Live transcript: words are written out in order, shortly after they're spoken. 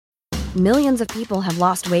Millions of people have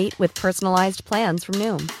lost weight with personalized plans from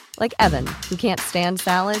Noom. Like Evan, who can't stand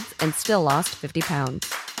salads and still lost 50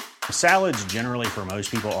 pounds. Salads generally for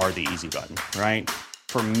most people are the easy button, right?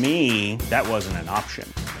 For me, that wasn't an option.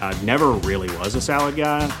 I never really was a salad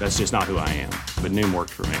guy. That's just not who I am. But Noom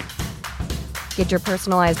worked for me. Get your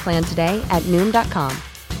personalized plan today at Noom.com.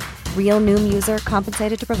 Real Noom user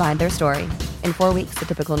compensated to provide their story. In 4 weeks, the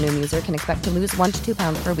typical Noom user can expect to lose 1 to 2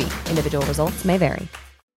 pounds per week. Individual results may vary.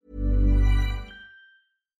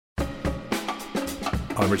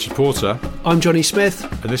 I'm Richard Porter. I'm Johnny Smith.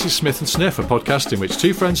 And this is Smith & Sniff, a podcast in which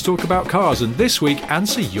two friends talk about cars and this week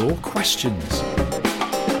answer your questions.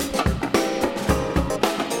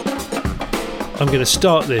 I'm going to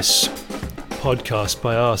start this podcast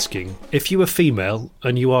by asking, if you were female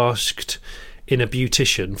and you asked in a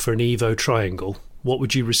beautician for an Evo triangle, what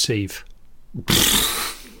would you receive?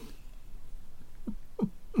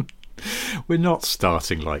 We're not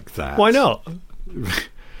starting like that. Why not?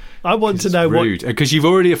 I want to know rude. Because you've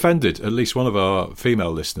already offended at least one of our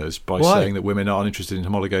female listeners by Why? saying that women aren't interested in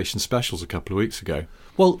homologation specials a couple of weeks ago.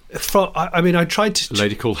 Well, I tried to... A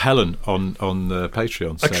lady called Helen on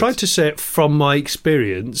Patreon said, I tried to say it from my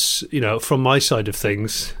experience, from my side of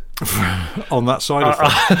things. On that side of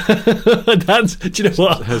things. Do you know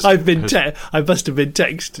what? I must have been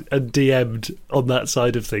text and DM'd on that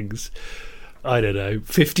side of things. I don't know,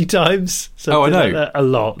 50 times? Oh, I know. Like that. A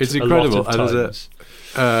lot. It's incredible. A lot of times.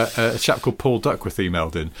 A chap called Paul Duckworth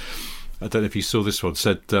emailed in. I don't know if you saw this one.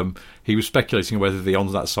 Said he was speculating whether the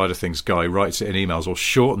on that side of things guy writes it in emails or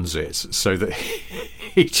shortens it so that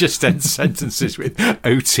he just ends sentences with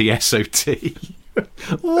OTSOT.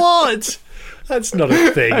 What? That's not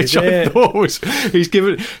a thing, is it? He's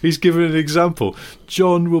given an example.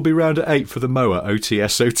 John will be round at 8 for the mower.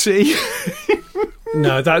 OTSOT.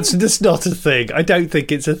 No, that's not a thing. I don't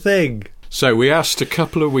think it's a thing. So we asked a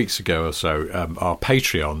couple of weeks ago or so our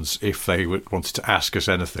Patreons if they wanted to ask us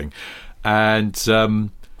anything, and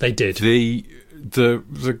they did. The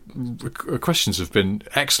questions have been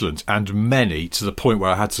excellent and many, to the point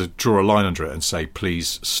where I had to draw a line under it and say,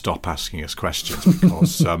 please stop asking us questions,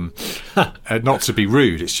 because not to be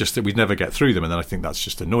rude, it's just that we'd never get through them, and then I think that's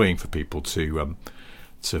just annoying for people to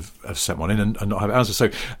have sent one in and not have an answer. So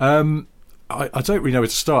I don't really know where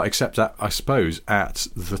to start, except that I suppose at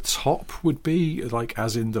the top would be, like,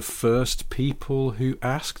 as in the first people who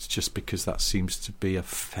asked, just because that seems to be a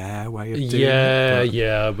fair way of doing it.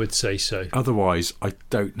 Yeah, I would say so. Otherwise, I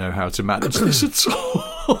don't know how to manage this at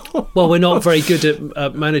all. Well, we're not very good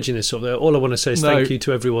at managing this sort of thing. All I want to say is thank you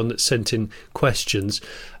to everyone that sent in questions,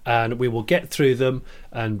 and we will get through them,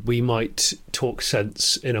 and we might talk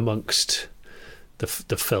sense in amongst the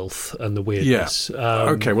filth and the weirdness. Yeah.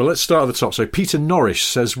 Okay, well, let's start at the top. So Peter Norrish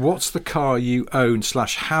says, what's the car you own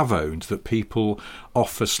 / have owned that people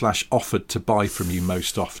offer/offered to buy from you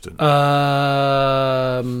most often?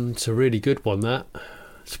 It's a really good one, that.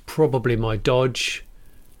 It's probably my Dodge.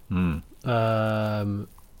 Yeah,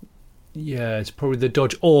 it's probably the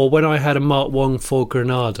Dodge. Or when I had a Mark 1 Ford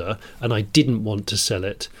Granada and I didn't want to sell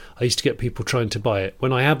it, I used to get people trying to buy it.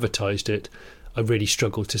 When I advertised it, I really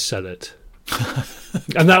struggled to sell it.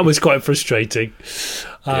 And that was quite frustrating.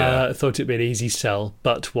 I thought it'd be an easy sell,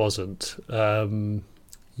 but wasn't.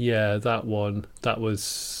 That one, that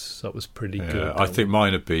was pretty good. I think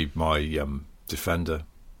mine would be my Defender.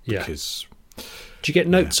 Yeah. Because do you get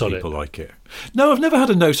notes on it? People like it. No, I've never had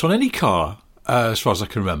a note on any car, as far as I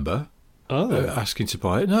can remember. Asking to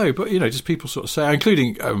buy it. No, but just people sort of say,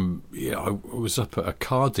 including I was up at a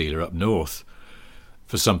car dealer up north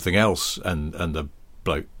for something else, and the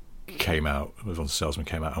bloke came out, one of the salesmen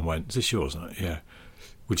came out and went, "Is this yours?" And I, yeah.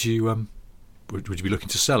 Would you be looking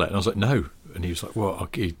to sell it? And I was like, "No." And he was like, "Well, I'll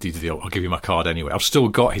give you my card anyway." I've still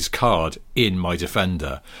got his card in my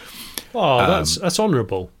Defender. Oh, that's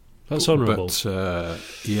honourable. That's honourable. But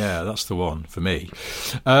that's the one for me.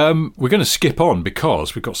 We're going to skip on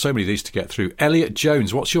because we've got so many of these to get through. Elliot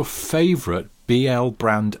Jones, what's your favourite BL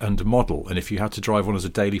brand and model? And if you had to drive one as a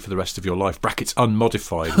daily for the rest of your life, brackets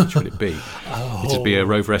unmodified, which would it be? It'd be a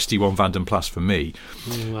Rover SD1 Vanden Plas for me.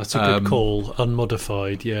 That's a good call.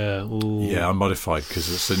 Unmodified, yeah. Ooh. Yeah, unmodified, because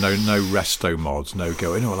it's no resto mods, no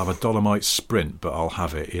going, I'll have a Dolomite Sprint, but I'll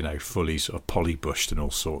have it, fully sort of polybushed and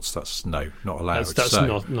all sorts. That's not allowed.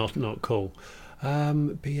 That's not cool.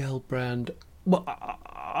 BL brand. Well,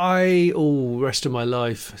 rest of my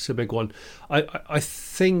life, it's a big one. I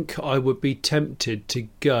think I would be tempted to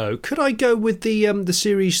go. Could I go with the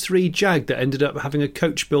Series 3 Jag that ended up having a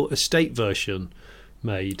coach-built estate version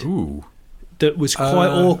made? Ooh. That was quite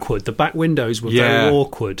awkward. The back windows were very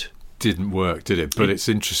awkward. Didn't work, did it? But it's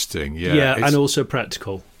interesting. Yeah, and also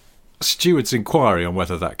practical. steward's inquiry on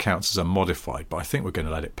whether that counts as a modified, but I think we're going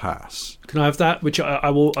to let it pass. Can I have that? Which I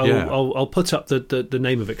will. Yeah. I'll put up the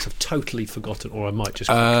name of it because I've totally forgotten, or I might just.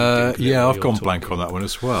 Google it Yeah, while I've you're gone talking. blank on that one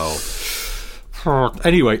as well.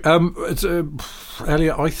 Anyway,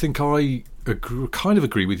 Elliot, I think I kind of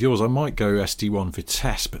agree with yours. I might go SD1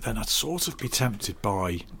 Vitesse, but then I'd sort of be tempted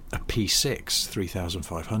by a P6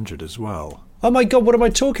 3500 as well. Oh my God! What am I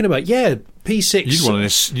talking about? Yeah,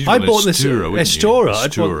 P6. I bought this Estura, wouldn't you? Estora.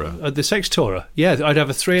 Estura. The Sextora. Yeah, I'd have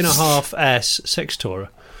a 3.5S Sextora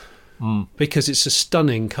because it's a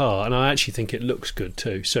stunning car, and I actually think it looks good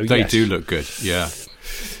too. So They yes. do look good. Yeah,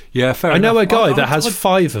 yeah. Fair I know enough. a guy that has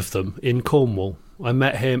 5 of them in Cornwall. I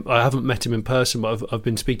met him. I haven't met him in person, but I've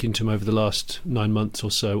been speaking to him over the last 9 months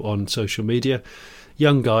or so on social media.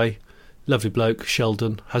 Young guy, lovely bloke,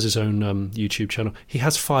 Sheldon, has his own YouTube channel. He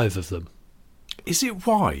has 5 of them. Is it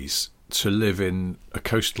wise to live in a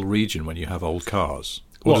coastal region when you have old cars?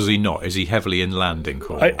 Or What? does he not? Is he heavily inland in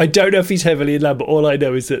Cornwall? I don't know if he's heavily inland, but all I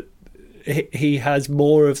know is that he has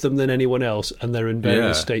more of them than anyone else, and they're in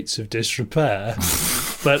various Yeah. states of disrepair.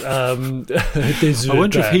 But I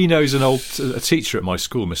wonder if he knows a teacher at my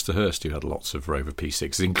school, Mr. Hurst, who had lots of Rover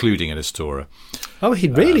P6s, including an Estora. Oh, he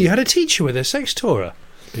really had a teacher with a Sextora.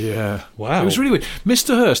 Yeah. Wow. It was really weird.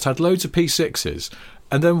 Mr. Hurst had loads of P6s,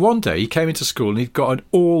 and then one day he came into school and he'd got an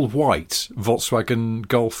all-white Volkswagen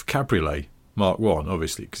Golf Cabriolet Mark 1,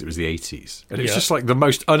 obviously, because it was the 80s. And it was Yeah. just like the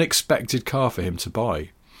most unexpected car for him to buy.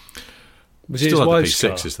 Was it Still his had the wife's car?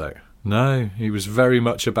 P6s, though. No, he was very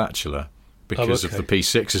much a bachelor. Because of okay. the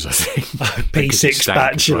P6s, I think. P6 Because it stank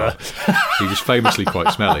as bachelor. well. He was famously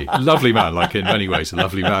quite smelly. Lovely man, like in many ways, a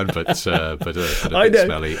lovely man, but a I bit know.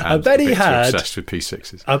 smelly. And I bet a he bit too had- obsessed with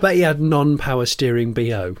P6s. I bet he had non-power steering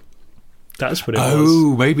BO. That's what it was.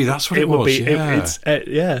 Oh, maybe that's what it would was. be. Yeah.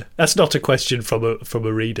 Yeah. That's not a question from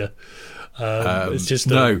a reader. It's just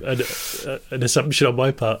no. an assumption on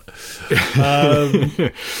my part.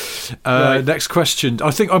 Next question.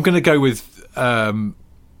 I think I'm going to go with.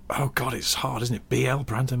 Oh God, it's hard, isn't it? BL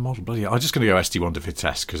Brandon model. Bloody hell. I'm just going to go SD1 to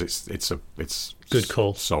Vitesse because it's Good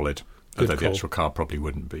call. solid. Good Although call. the actual car probably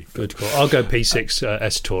wouldn't be. Good call. I'll go P6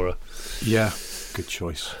 Estora. Yeah, good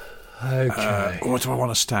choice. Okay. Or do I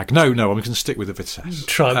want a Stag? No, I'm going to stick with the Vitesse.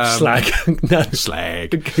 Try and slag. No.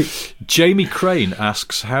 Slag. Jamie Crane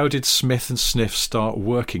asks, how did Smith and Sniff start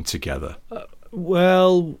working together?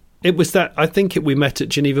 Well, it was that. I think we met at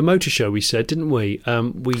Geneva Motor Show. We said, didn't we?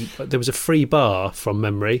 There was a free bar from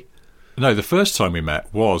memory. No, the first time we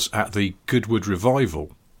met was at the Goodwood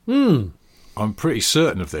Revival. I'm pretty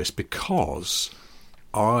certain of this because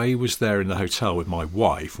I was there in the hotel with my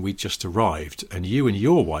wife. We'd just arrived, and you and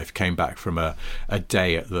your wife came back from a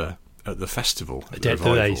day at the festival. At the Dead the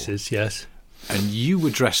Revival. Aces, yes. And you were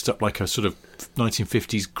dressed up like a sort of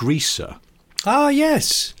 1950s greaser. Ah,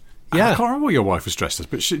 yes. I Yeah. can't remember what your wife was dressed as,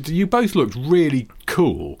 but you both looked really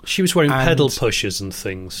cool. She was wearing And- pedal pushers and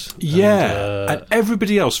things. Yeah, And, and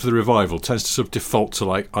everybody else for the revival tends to sort of default to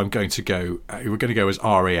like, we're going to go as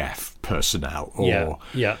RAF personnel,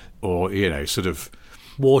 yeah. or sort of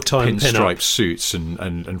wartime pinstripe pin-up. suits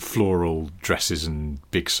and floral dresses and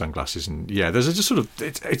big sunglasses, and there's a just sort of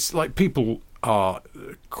it's like people are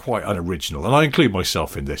quite unoriginal, and I include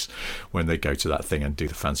myself in this when they go to that thing and do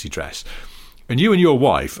the fancy dress. And you and your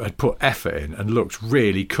wife had put effort in and looked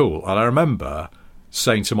really cool. And I remember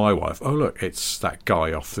saying to my wife, "Oh look, it's that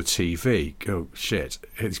guy off the TV. Oh shit,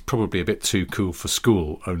 it's probably a bit too cool for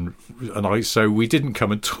school." So we didn't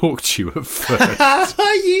come and talk to you at first.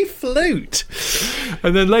 You flute.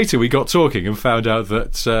 And then later we got talking and found out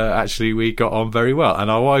that actually we got on very well, and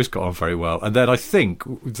our wives got on very well. And then I think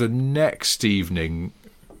the next evening,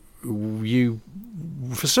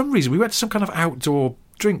 for some reason, we went to some kind of outdoor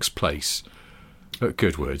drinks place at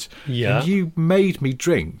Goodwood. Yeah. And you made me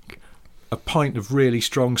drink a pint of really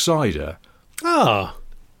strong cider. Ah.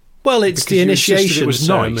 Well, it's because the you insisted initiation it was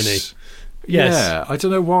ceremony. nice. Yes. Yeah, I don't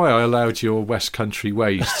know why I allowed your West Country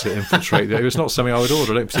ways to infiltrate that. It was not something I would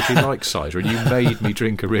order. I don't particularly like cider, and you made me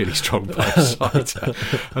drink a really strong pint of cider.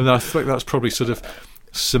 And I think that's probably sort of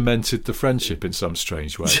cemented the friendship in some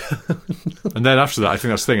strange way. And then after that, I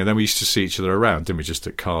think that's the thing. And then we used to see each other around, didn't we? Just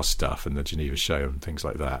at car stuff and the Geneva show and things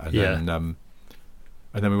like that.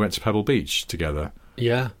 And then we went to Pebble Beach together.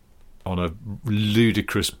 Yeah. On a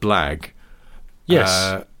ludicrous blag.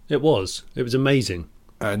 Yes, it was. It was amazing.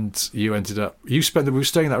 And you ended up... we were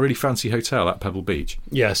staying in that really fancy hotel at Pebble Beach.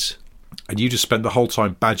 Yes. And you just spent the whole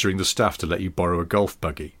time badgering the staff to let you borrow a golf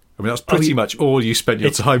buggy. I mean, that's pretty much all you spent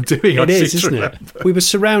your time doing. It is, isn't it? We were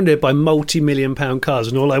surrounded by multi-million-pound cars,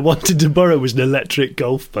 and all I wanted to borrow was an electric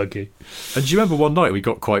golf buggy. And do you remember one night we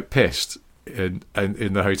got quite pissed?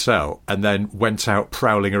 in the hotel, and then went out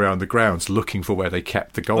prowling around the grounds looking for where they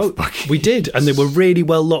kept the golf buggy. We did, and they were really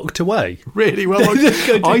well locked away. Really well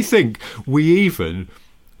locked. I think we even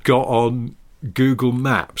got on Google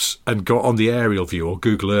Maps and got on the aerial view, or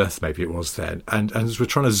Google Earth maybe it was then, and as we're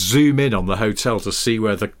trying to zoom in on the hotel to see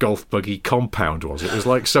where the golf buggy compound was. It was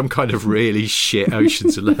like some kind of really shit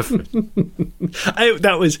Ocean's 11.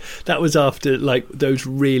 That was after like those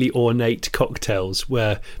really ornate cocktails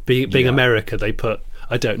where being America, they put,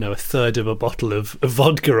 I don't know, a third of a bottle of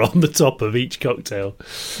vodka on the top of each cocktail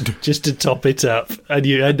just to top it up, and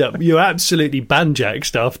you're absolutely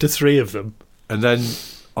banjaxed after 3 of them. And then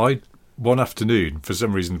one afternoon, for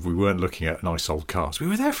some reason, we weren't looking at nice old cars. We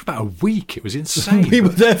were there for about a week. It was insane. We were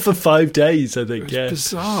there for 5 days, I think. It was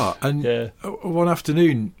bizarre. And one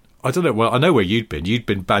afternoon, I don't know. Well, I know where you'd been. You'd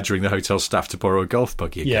been badgering the hotel staff to borrow a golf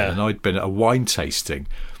buggy again, and I'd been at a wine tasting,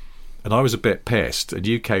 and I was a bit pissed. And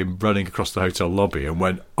you came running across the hotel lobby and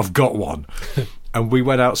went, "I've got one." And we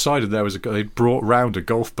went outside, and there was they brought round a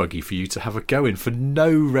golf buggy for you to have a go in for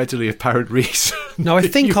no readily apparent reason. No, I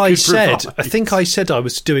think I said I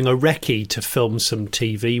was doing a recce to film some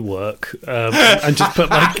TV work, and just put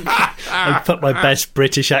my best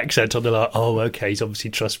British accent on. They're like, "Oh, okay, he's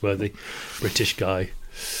obviously trustworthy, British guy."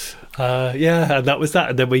 And that was that.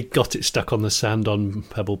 And then we got it stuck on the sand on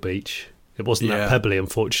Pebble Beach. It wasn't that pebbly,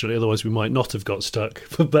 unfortunately. Otherwise, we might not have got stuck.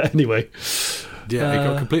 But anyway. Yeah, it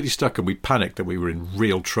got completely stuck, and we panicked that we were in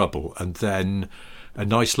real trouble. And then a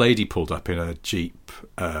nice lady pulled up in a Jeep.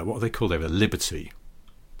 What are they called? They were Liberty,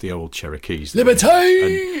 the old Cherokees.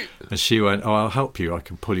 Liberty! And she went, "Oh, I'll help you. I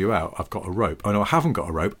can pull you out. I've got a rope." "Oh, no, I haven't got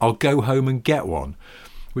a rope. I'll go home and get one,"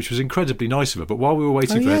 which was incredibly nice of her. But while we were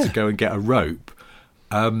waiting for her to go and get a rope,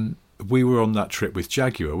 we were on that trip with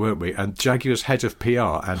Jaguar, weren't we? And Jaguar's head of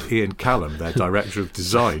PR and Ian Callum, their director of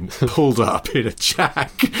design, pulled up in a Jag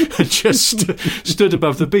and just stood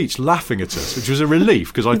above the beach laughing at us, which was a relief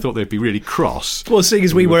because I thought they'd be really cross. Well, seeing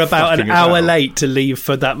as we were about an hour late to leave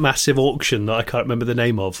for that massive auction that I can't remember the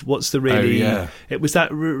name of. What's the really... It was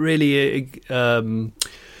that really...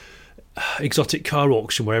 exotic car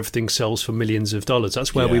auction where everything sells for millions of dollars.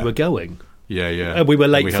 That's where we were going. Yeah. And we were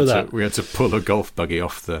late for that. We had to pull a golf buggy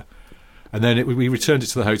off the... And then we returned it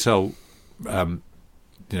to the hotel,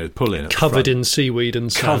 pull in. Covered in seaweed and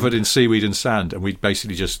sand. Covered in seaweed and sand. And we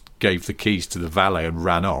basically just gave the keys to the valet and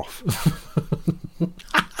ran off.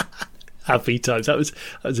 Happy times. That was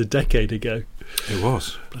a decade ago. It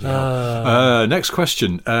was. Next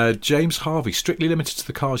question. James Harvey, strictly limited to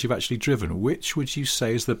the cars you've actually driven. Which would you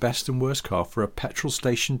say is the best and worst car for a petrol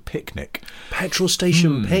station picnic? Petrol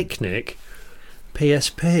station picnic?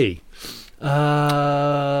 PSP.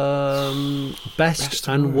 Best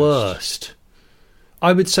and worst.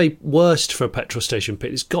 I would say worst for a petrol station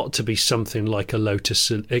pit. It's got to be something like a Lotus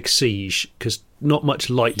Exige because not much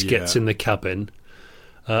light gets in the cabin.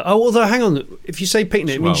 Although, hang on, if you say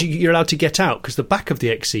picnic, it means you're allowed to get out because the back of the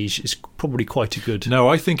Exige is probably quite a good. No,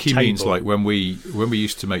 I think he means like when we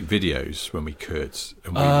used to make videos when we could,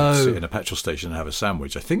 and we would sit in a petrol station and have a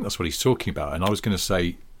sandwich. I think that's what he's talking about. And I was going to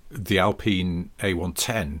say the Alpine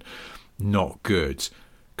A110. Not good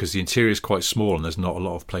because the interior is quite small and there's not a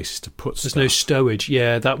lot of places to put stuff. There's no stowage.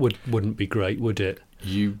 Yeah, that wouldn't be great, would it?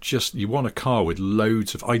 You want a car with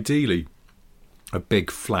loads of, ideally, a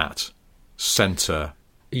big flat centre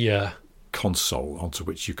console onto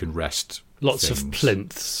which you can rest. Lots of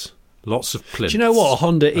plinths. Lots of plinths. Do you know what? A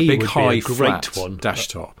Honda E would be high, a great one. Dash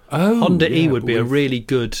top. Honda E would be a really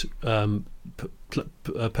good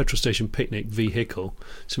petrol station picnic vehicle.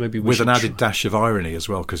 So maybe with an added dash of irony as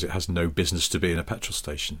well, because it has no business to be in a petrol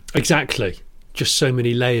station. Exactly. Just so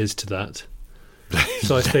many layers to that.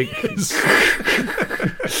 So I think,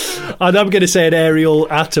 and I'm going to say an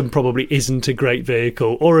Ariel Atom probably isn't a great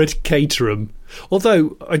vehicle, or a Caterham.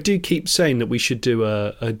 Although I do keep saying that we should do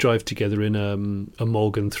a drive together in a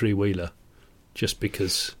Morgan 3-wheeler, just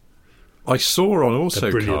because. I saw on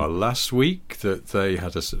Autocar last week that they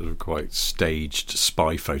had a sort of quite staged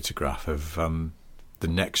spy photograph of the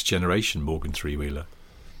next generation Morgan 3-wheeler.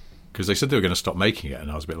 Because they said they were going to stop making it, and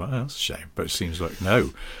I was a bit like, oh, that's a shame. But it seems like,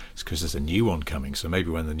 no, it's because there's a new one coming. So maybe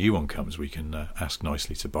when the new one comes, we can ask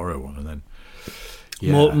nicely to borrow one. And then,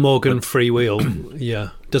 Morgan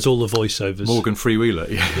Freewheel, does all the voiceovers. Morgan Freewheeler,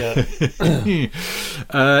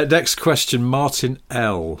 next question, Martin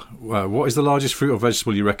L. What is the largest fruit or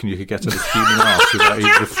vegetable you reckon you could get at a human arse without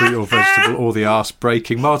either the fruit or vegetable or the arse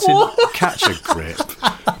breaking? Martin, catch a grip.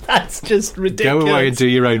 That's just ridiculous. Go away and do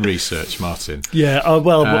your own research, Martin. Yeah,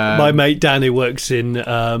 my mate Danny works in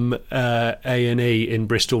A&E in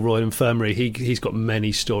Bristol Royal Infirmary. He's got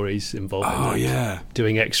many stories involving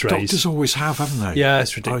doing X-rays. Doctors always have, haven't they? Yeah,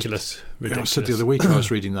 it's ridiculous. I said the other week I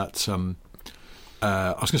was reading that.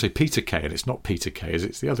 I was going to say Peter Kay, and it's not Peter Kay,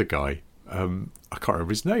 it's the other guy. I can't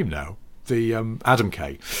remember his name now. The Adam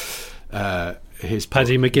Kay. His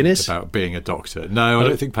Paddy McGuinness about being a doctor. No, I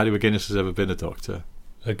don't think Paddy McGuinness has ever been a doctor.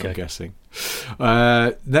 Okay. I'm guessing.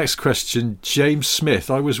 Next question, James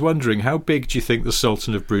Smith. I was wondering, how big do you think the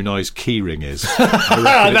Sultan of Brunei's keyring is? I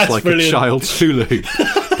reckon it's like brilliant. A child's hula hoop.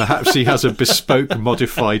 Perhaps he has a bespoke,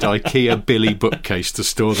 modified IKEA Billy bookcase to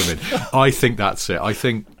store them in. I think that's it. I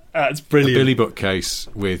think that's brilliant. A Billy bookcase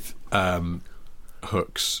with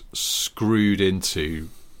hooks screwed into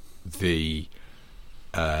the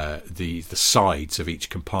sides of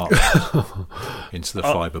each compartment into the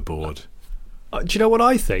fiberboard. Do you know what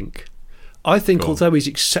I think? I think although he's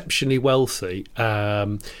exceptionally wealthy,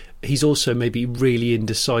 he's also maybe really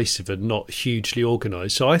indecisive and not hugely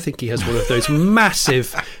organised. So I think he has one of those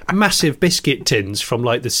massive biscuit tins from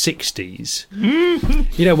like the 60s,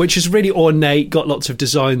 which is really ornate, got lots of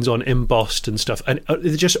designs on, embossed and stuff, and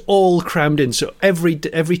they're just all crammed in. So every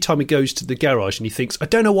time he goes to the garage and he thinks, I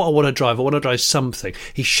don't know what I want to drive something,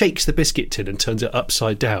 he shakes the biscuit tin and turns it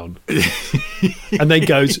upside down and then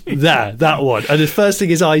goes, that one. And the first thing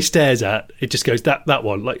his eye stares at, it just goes, that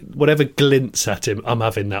one. Like whatever glints at him, I'm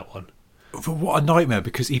having that one. But what a nightmare,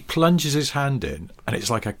 because he plunges his hand in and it's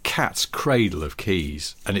like a cat's cradle of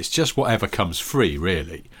keys, and it's just whatever comes free,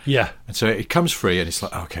 really. Yeah. And so it comes free and it's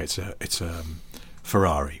like, okay, it's a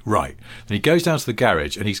Ferrari, right. Then he goes down to the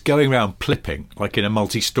garage and he's going around plipping, like in a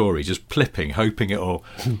multi-story, just plipping, hoping it'll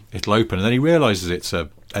open, and then he realises it's an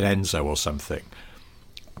Enzo or something.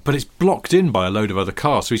 But it's blocked in by a load of other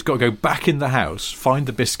cars, so he's got to go back in the house, find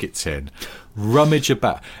the biscuit tin, rummage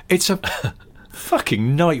about. It's a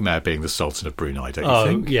fucking nightmare being the Sultan of Brunei, don't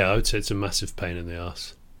you think? Yeah, I would say it's a massive pain in the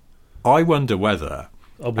arse. I wonder whether,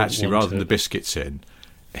 actually, rather than the biscuit tin,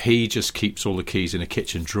 he just keeps all the keys in a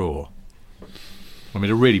kitchen drawer. I mean,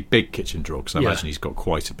 a really big kitchen drawer, because I imagine he's got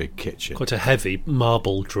quite a big kitchen. Quite a heavy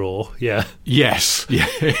marble drawer, yeah. Yes, yeah.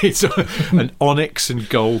 It's an onyx and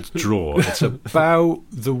gold drawer. It's about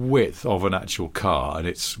the width of an actual car, and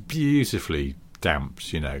it's beautifully damped,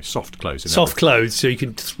 soft close. Soft close, so you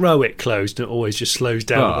can throw it closed, and it always just slows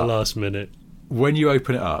down at the last minute. When you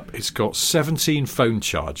open it up, it's got 17 phone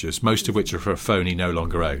chargers, most of which are for a phone he no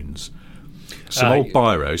longer owns. Some old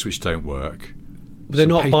biros, which don't work. But they're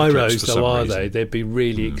not biros, though, are reason. they? They'd be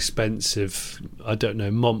really expensive. I don't know,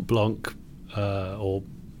 Mont Blanc or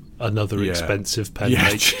another expensive pen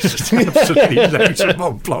maker. Just absolutely loads of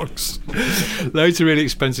Mont Blancs. Loads of really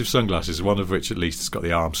expensive sunglasses, one of which at least has got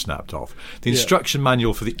the arm snapped off. The instruction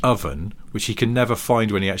manual for the oven, which he can never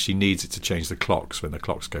find when he actually needs it to change the clocks when the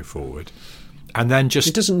clocks go forward. And then just...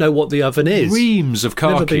 He doesn't know what the oven is. Reams of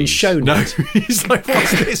car Never keys. Been shown No, it. he's like,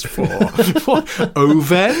 what's this for? What?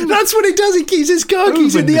 Oven? That's what he does. He keeps his car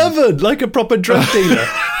keys in the oven, like a proper drug dealer.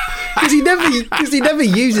 Because he never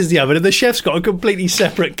uses the oven, and the chef's got a completely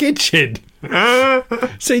separate kitchen.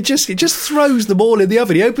 So he just throws them all in the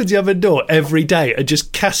oven. He opens the oven door every day, and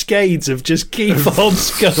just cascades of just key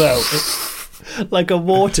fobs come out, like a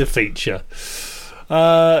water feature.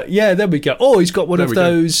 There we go. Oh, he's got one of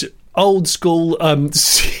those old school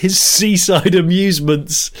his seaside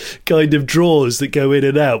amusements kind of drawers that go in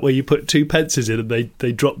and out, where you put 2 pences in and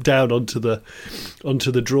they drop down onto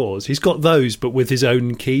the drawers. He's got those, but with his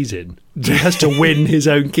own keys in. He has to win his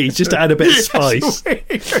own keys just to add a bit of spice.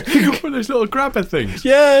 One of those little grabber things.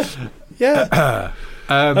 Yeah.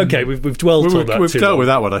 Okay, we've dwelt on that. We've dealt with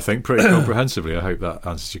that one, I think, pretty comprehensively. I hope that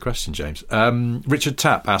answers your question, James. Richard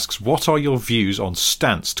Tapp asks, what are your views on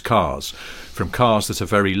stanced cars? From cars that are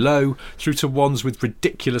very low through to ones with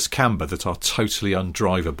ridiculous camber that are totally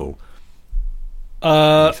undrivable.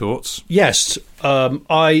 Any thoughts? Yes.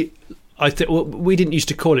 I think we didn't used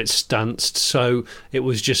to call it stanced, so it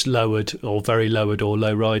was just lowered or very lowered or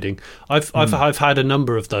low riding. I've had a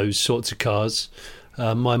number of those sorts of cars.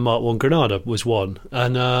 My Mark 1 Granada was one,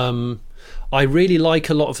 and I really like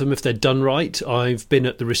a lot of them if they're done right. I've been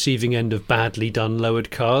at the receiving end of badly done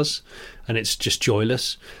lowered cars, and it's just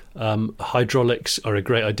joyless. Hydraulics are a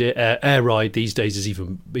great idea. Air ride these days is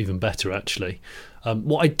even better, actually.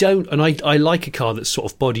 What I don't, and I like a car that's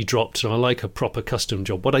sort of body dropped, and I like a proper custom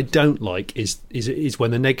job. What I don't like is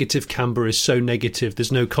when the negative camber is so negative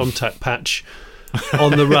there's no contact patch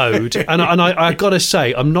on the road. And I gotta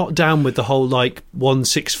say, I'm not down with the whole like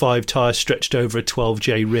 165 tyre stretched over a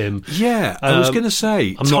 12J rim. Yeah, I was going to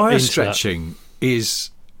say, I'm not tyre into stretching is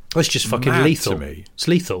That's just fucking mad lethal to me. It's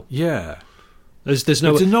lethal. Yeah. There's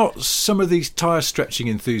no But do not some of these tyre stretching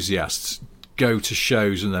enthusiasts go to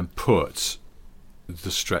shows and then put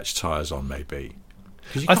the stretch tyres on, maybe?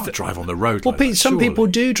 Because you can't drive on the road Well, like Pete, that, some surely. people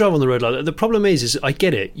do drive on the road like that. The problem is I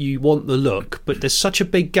get it. You want the look, but there's such a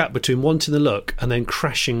big gap between wanting the look and then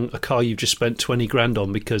crashing a car you've just spent 20 grand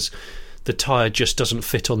on because the tyre just doesn't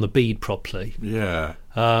fit on the bead properly. Yeah.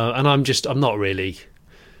 And I'm not really.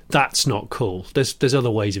 That's not cool. There's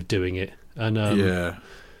other ways of doing it. And Yeah.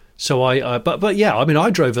 so but yeah, I mean, I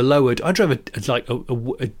drove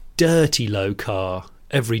a dirty low car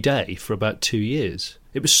every day for about 2 years.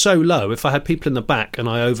 It was so low, if I had people in the back and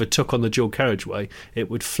I overtook on the dual carriageway, it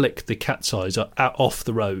would flick the cat's eyes off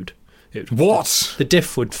the road. What? The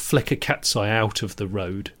diff would flick a cat's eye out of the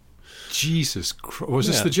road. Jesus Christ. Was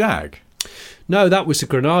this Yeah. the Jag? No, that was a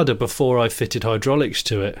Granada before I fitted hydraulics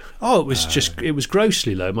to it. Oh, it was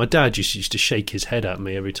grossly low. My dad used to shake his head at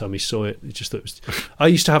me every time he saw it. It just I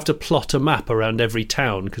used to have to plot a map around every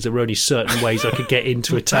town because there were only certain ways I could get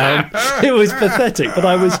into a town. It was pathetic, but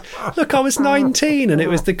I was 19 and it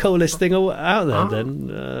was the coolest thing out there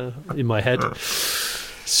then in my head.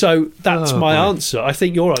 So that's my answer. I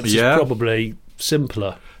think your answer is probably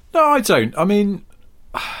simpler. No, I don't. I mean,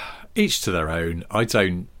 each to their own. I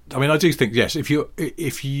do think, yes, if you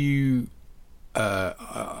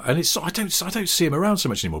and it's I don't see them around so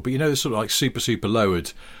much anymore. But you know, the sort of like super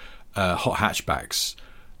lowered hot hatchbacks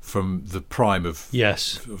from the prime of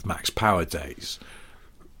Max Power days.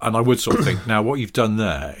 And I would sort of think, now what you've done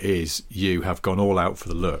there is you have gone all out for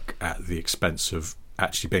the look at the expense of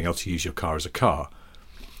actually being able to use your car as a car,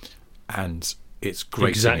 and it's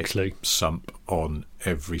grating its sump on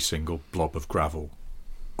every single blob of gravel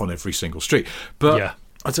on every single street. But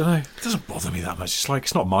I don't know. It doesn't bother me that much. It's like,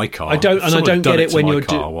 it's not my car. I don't get it when you're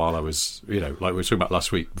while I was, like we were talking about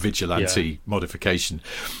last week, vigilante modification.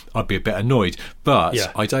 I'd be a bit annoyed, but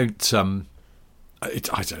I don't.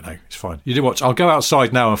 I don't know. It's fine. You do watch. I'll go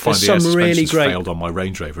outside now and find the air suspension's failed on my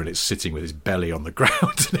Range Rover, and it's sitting with its belly on the ground,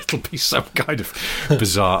 and it'll be some kind of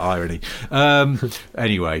bizarre irony.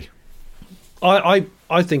 Anyway, I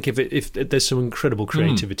think if there's some incredible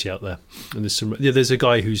creativity out there, and there's a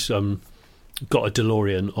guy who's got a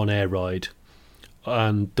DeLorean on air ride,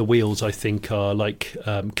 and the wheels I think are like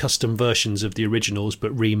custom versions of the originals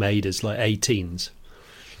but remade as like 18s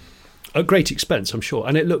at great expense, I'm sure,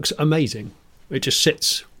 and it looks amazing. It just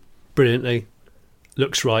sits brilliantly,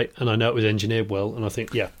 looks right, and I know it was engineered well, and I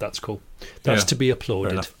think that's cool. That's to be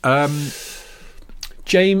applauded.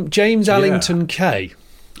 James Allington K,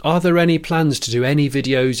 are there any plans to do any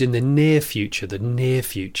videos in the near future?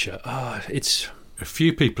 It's a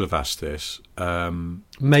few people have asked this.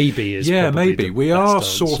 Maybe is maybe we are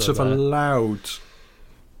sort of there. allowed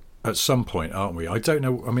at some point, aren't we? I don't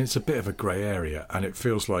know. I mean, it's a bit of a grey area, and it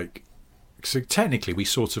feels like, so technically we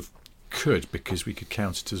sort of could, because we could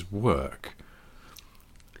count it as work.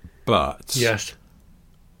 But yes,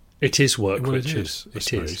 it is work. Well, Richard.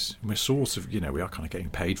 it is. We're sort of, we are kind of getting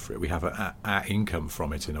paid for it. We have our income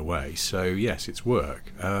from it in a way. So yes, it's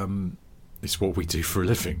work. It's what we do for a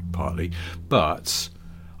living, partly. But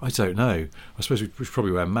I don't know. I suppose we should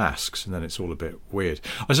probably wear masks, and then it's all a bit weird.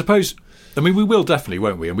 I suppose. I mean, we will definitely,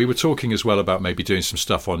 won't we? And we were talking as well about maybe doing some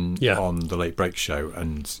stuff on the Late Break Show,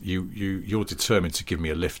 and you're determined to give me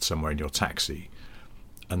a lift somewhere in your taxi,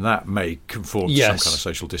 and that may conform to some kind of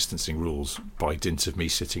social distancing rules by dint of me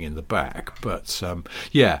sitting in the back. But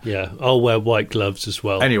I'll wear white gloves as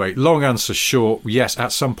well. Anyway, long answer short, yes,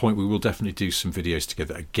 at some point we will definitely do some videos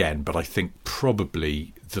together again, but I think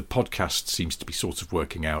probably the podcast seems to be sort of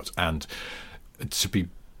working out, and to be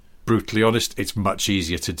brutally honest, it's much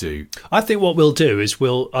easier to do. I think what we'll do is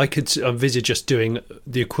I could envisage us doing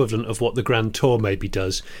the equivalent of what the Grand Tour maybe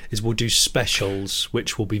does, is we'll do specials,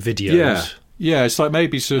 which will be videos. Yeah, it's like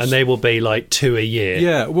maybe sort of, and they will be like 2 a year.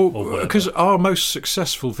 Yeah, well, because our most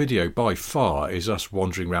successful video by far is us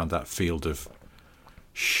wandering around that field of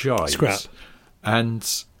shite. Scrap. And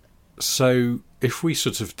so if we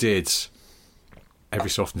sort of did,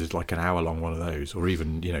 every so often did like an hour-long one of those, or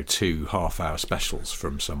even, 2 half-hour specials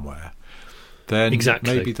from somewhere, then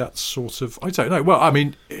maybe that's sort of, I don't know. Well, I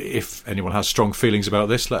mean, if anyone has strong feelings about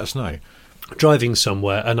this, let us know. Driving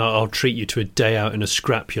somewhere, and I'll treat you to a day out in a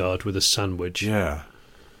scrapyard with a sandwich. Yeah.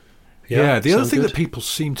 The other thing that people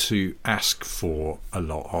seem to ask for a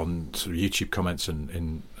lot on sort of YouTube comments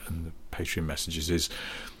and the Patreon messages is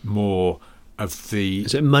more of the...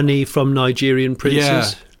 Is it money from Nigerian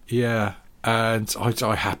princes? Yeah. And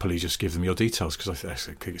I happily just give them your details, because I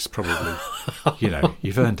think it's probably,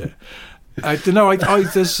 you've earned it. There's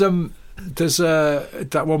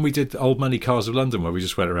that one we did, Old Money Cars of London, where we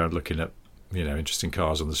just went around looking at interesting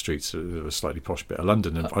cars on the streets of a slightly posh bit of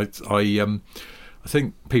London. And I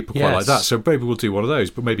think people quite like that. So maybe we'll do one of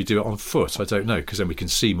those, but maybe do it on foot. I don't know, because then we can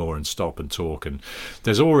see more and stop and talk. And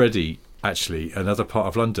there's already actually another part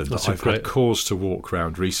of London that I've had cause to walk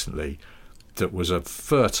around recently that was a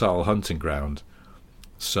fertile hunting ground.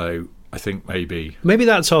 So I think maybe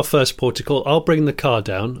that's our first port of call. I'll bring the car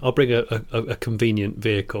down. I'll bring a convenient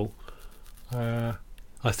vehicle.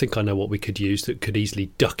 I think I know what we could use that could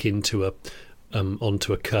easily duck into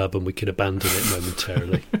onto a curb, and we could abandon it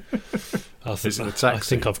momentarily. Is it a taxi? I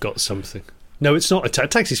think I've got something. No, it's not a taxi.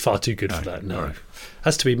 Taxi's far too good for that. No, right.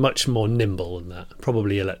 Has to be much more nimble than that.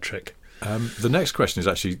 Probably electric. The next question is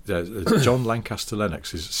actually John Lancaster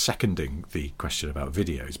Lennox is seconding the question about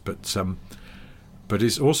videos, but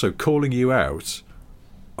is also calling you out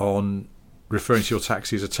on referring to your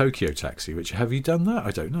taxi as a Tokyo taxi. Which, have you done that?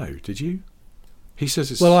 I don't know. Did you? He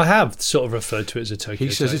says it's... Well, I have sort of referred to it as a Tokyo taxi.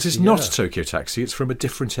 He says it is not a Tokyo taxi. It's from a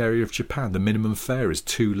different area of Japan. The minimum fare is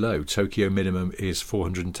too low. Tokyo minimum is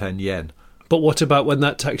 410 yen. But what about when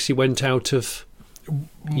that taxi went out of...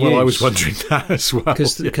 Well, I was wondering that as well.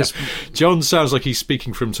 Because John sounds like he's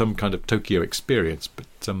speaking from some kind of Tokyo experience.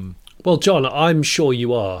 But well, John, I'm sure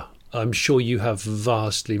you are. I'm sure you have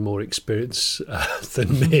vastly more experience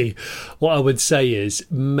than me. What I would say is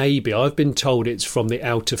maybe I've been told it's from the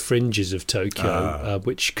outer fringes of Tokyo,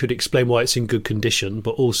 which could explain why it's in good condition,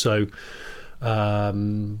 but also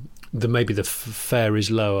maybe the fare is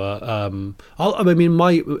lower.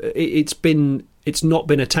 It's not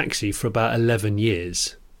been a taxi for about 11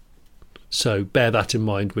 years. So bear that in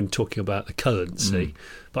mind when talking about the currency.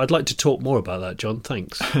 But I'd like to talk more about that, John.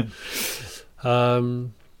 Thanks.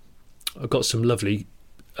 I've got some lovely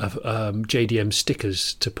JDM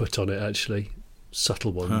stickers to put on it, actually.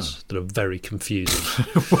 Subtle ones that are very confusing.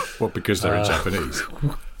 Well, because they're in Japanese?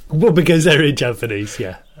 Well, because they're in Japanese,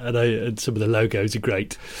 yeah. And some of the logos are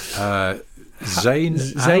great. Zayn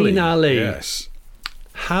Ali. Yes.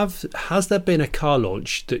 Has there been a car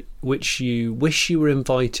launch which you wish you were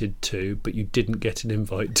invited to, but you didn't get an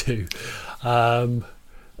invite to?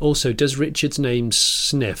 Also, does Richard's name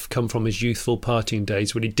Sniff come from his youthful partying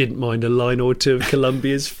days when he didn't mind a line or two of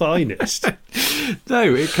Colombia's finest?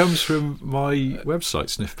 No, it comes from my website,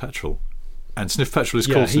 Sniff Petrol. And Sniff Petrol is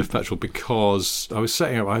called Sniff Petrol because I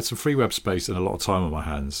had some free web space and a lot of time on my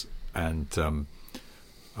hands, and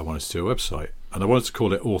I wanted to do a website. And I wanted to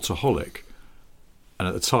call it Autoholic. And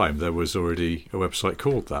at the time, there was already a website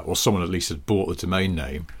called that, or someone at least had bought the domain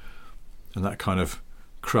name, and that kind of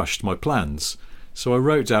crushed my plans. So I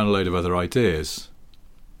wrote down a load of other ideas,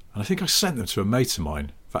 and I think I sent them to a mate of mine,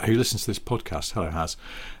 in fact, who listens to this podcast. Hello, Haz.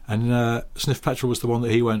 And Sniff Petrol was the one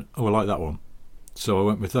that he went, oh, I like that one. So I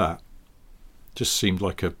went with that. Just seemed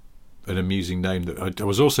like an amusing name. That I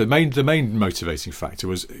was also the main motivating factor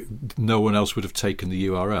was no one else would have taken the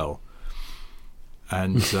URL.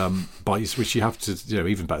 And by which you have to,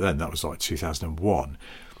 even back then, that was like 2001.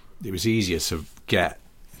 It was easier to get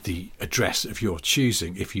the address of your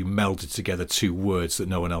choosing if you melded together two words that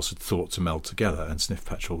no one else had thought to meld together, and Sniff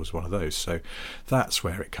Petrol was one of those. So that's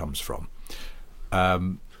where it comes from.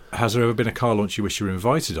 Has there ever been a car launch you wish you were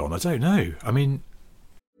invited on? I don't know. I mean...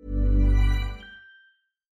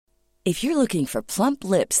 If you're looking for plump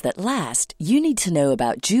lips that last, you need to know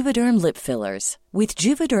about Juvederm lip fillers. With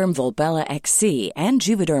Juvederm Volbella XC and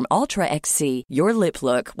Juvederm Ultra XC, your lip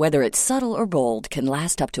look, whether it's subtle or bold, can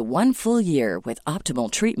last up to 1 full year with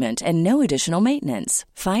optimal treatment and no additional maintenance.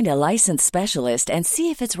 Find a licensed specialist and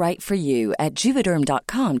see if it's right for you at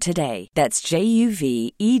Juvederm.com today. That's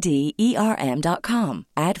JUVEDERM.com.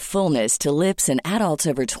 Add fullness to lips in adults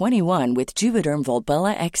over 21 with Juvederm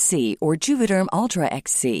Volbella XC or Juvederm Ultra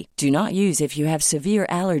XC. Do not use if you have severe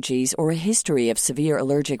allergies or a history of severe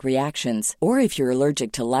allergic reactions, or if you're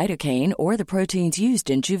allergic to lidocaine or the proteins used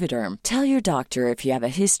in Juvederm. Tell your doctor if you have a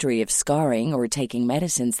history of scarring or taking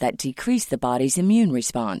medicines that decrease the body's immune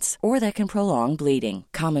response or that can prolong bleeding.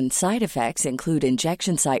 Common side effects include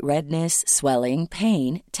injection site redness, swelling,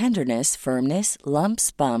 pain, tenderness, firmness, lumps,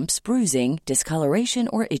 bumps, bruising, discoloration,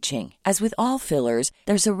 or itching. As with all fillers,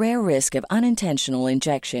 there's a rare risk of unintentional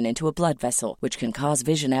injection into a blood vessel, which can cause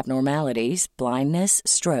vision abnormalities, blindness,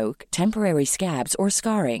 stroke, temporary scabs, or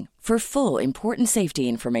scarring. For full, important safety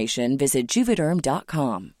information, visit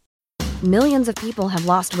Juvederm.com. Millions of people have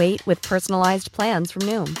lost weight with personalized plans from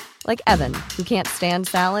Noom. Like Evan, who can't stand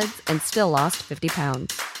salads and still lost 50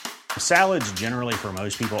 pounds. Salads generally for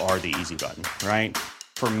most people are the easy button, right?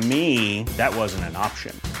 For me, that wasn't an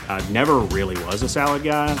option. I never really was a salad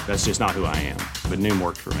guy. That's just not who I am. But Noom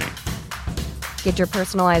worked for me. Get your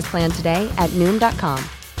personalized plan today at Noom.com.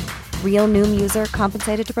 Real Noom user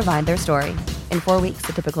compensated to provide their story. In 4 weeks,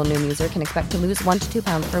 the typical Noom user can expect to lose 1 to 2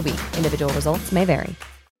 pounds per week. Individual results may vary.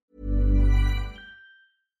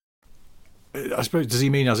 I suppose, does he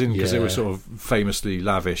mean as in because they were sort of famously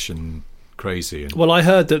lavish and crazy? And... Well, I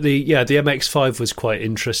heard that the MX-5 was quite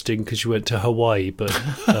interesting because you went to Hawaii, but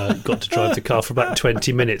got to drive the car for about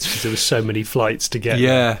 20 minutes because there were so many flights to get.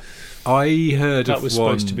 Yeah, I heard that of was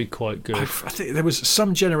one, supposed to be quite good. I think there was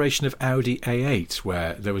some generation of Audi A8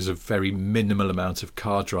 where there was a very minimal amount of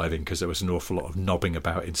car driving because there was an awful lot of knobbing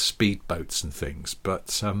about in speedboats and things.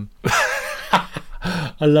 But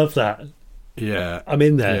I love that. Yeah, I'm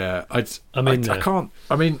in there. Yeah, I'm in there. I can't.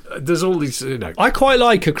 I mean, there's all these. I quite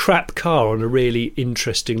like a crap car on a really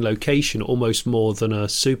interesting location, almost more than a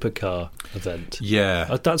supercar event.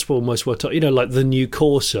 Yeah, that's almost what like the new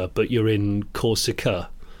Corsa, but you're in Corsica,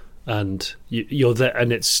 and you're there,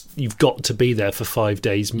 and you've got to be there for 5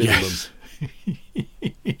 days minimum. Yes.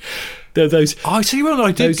 Those. I tell you what,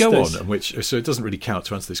 I did go on, which so it doesn't really count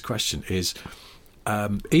to answer this question. Is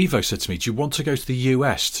Evo said to me, do you want to go to the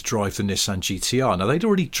US to drive the Nissan GTR? Now, they'd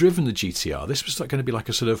already driven the GTR. This was going to be like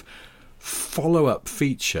a sort of follow-up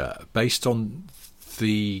feature based on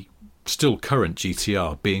the still current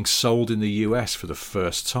GTR being sold in the US for the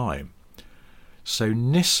first time. So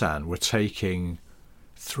Nissan were taking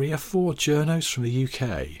 3 or 4 journos from the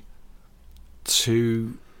UK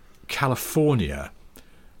to California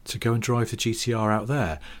to go and drive the GTR out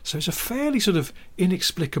there. So it's a fairly sort of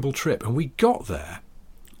inexplicable trip. And we got there.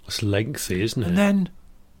 It's lengthy, isn't it? And then,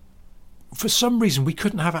 for some reason, we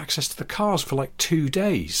couldn't have access to the cars for like 2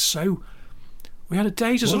 days. So we had a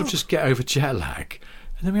day to sort of just get over jet lag.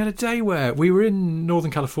 And then we had a day where we were in Northern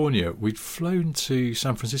California. We'd flown to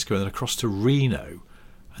San Francisco and then across to Reno.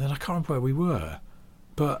 And then I can't remember where we were.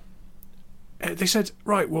 But they said,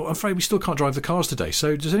 right, well, I'm afraid we still can't drive the cars today.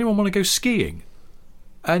 So does anyone want to go skiing?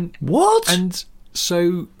 And what? And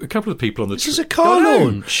so a couple of people on the trip. This is a car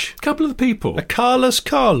launch. A couple of the people. A carless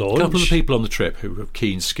car launch. A couple of the people on the trip who were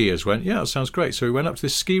keen skiers went, yeah, that sounds great. So we went up to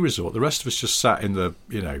this ski resort. The rest of us just sat in the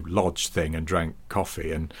lodge thing and drank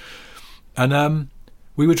coffee. And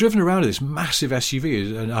we were driven around in this massive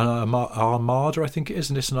SUV, an Armada, I think it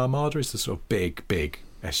is. And Nissan Armada is the sort of big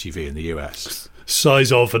SUV in the US.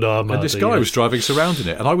 Size of an Armada. And this guy was driving surrounding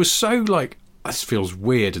it. And I was so like, this feels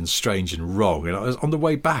weird and strange and wrong. And I was on the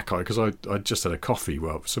way back, because I just had a coffee.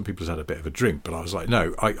 Well, some people had a bit of a drink, but I was like,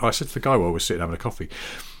 no. I said to the guy while we were sitting having a coffee,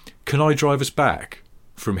 can I drive us back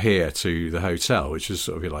from here to the hotel, which is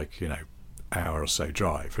sort of like, hour or so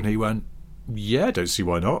drive? And he went, yeah, don't see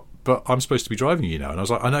why not. But I'm supposed to be driving you now. And I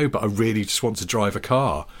was like, I know, but I really just want to drive a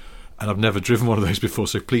car. And I've never driven one of those before,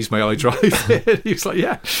 so please may I drive it? He was like,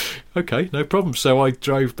 yeah, okay, no problem. So I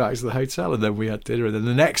drove back to the hotel and then we had dinner. And then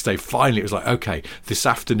the next day, finally, it was like, okay, this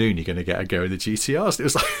afternoon you're going to get a go in the GTRs. It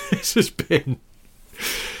was like,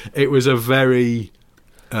 it was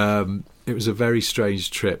a very strange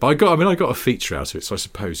trip. I got a feature out of it, so I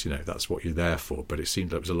suppose, that's what you're there for. But it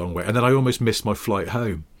seemed like it was a long way. And then I almost missed my flight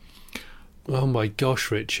home. Oh my gosh,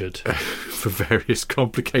 Richard. For various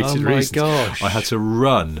complicated reasons. Oh my gosh. I had to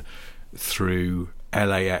run through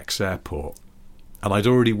LAX airport, and I'd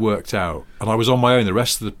already worked out, and I was on my own. The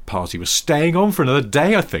rest of the party was staying on for another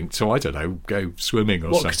day, I think, so I don't know, go swimming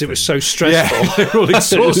or something. Because it was so stressful. Yeah, they were all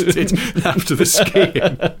exhausted after the skiing.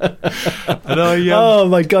 And oh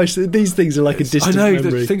my gosh, these things are like a distant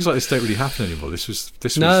memory. Things like this don't really happen anymore. This was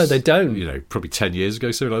no, they don't. Probably 10 years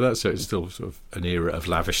ago, something like that. So it's still sort of an era of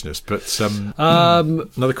lavishness. But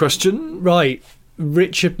another question, right?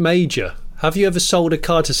 Richard Major. Have you ever sold a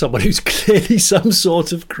car to someone who's clearly some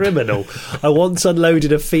sort of criminal? I once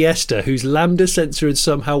unloaded a Fiesta whose lambda sensor had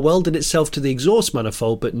somehow welded itself to the exhaust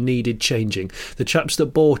manifold but needed changing. The chaps that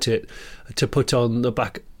bought it to put on the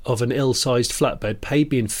back of an ill-sized flatbed paid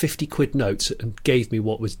me in 50 quid notes and gave me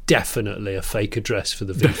what was definitely a fake address for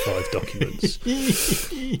the V5 documents.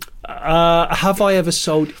 Have I ever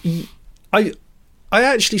sold... I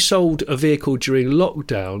actually sold a vehicle during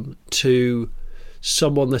lockdown to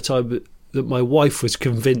someone that my wife was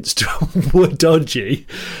convinced were dodgy,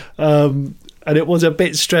 and it was a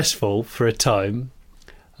bit stressful for a time.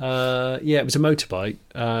 It was a motorbike,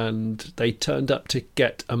 and they turned up to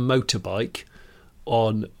get a motorbike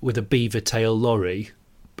with a beaver tail lorry,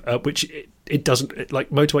 which it doesn't, like,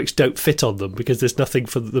 motorbikes don't fit on them because there's nothing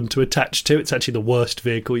for them to attach to. It's actually the worst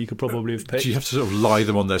vehicle you could probably have picked. Do you have to sort of lie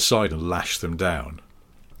them on their side and lash them down?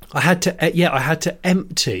 I had to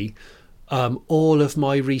empty all of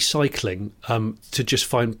my recycling to just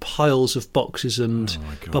find piles of boxes and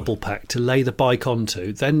bubble pack to lay the bike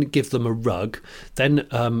onto, then give them a rug. Then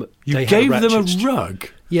you gave them a rug?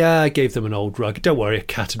 Yeah, I gave them an old rug. Don't worry, a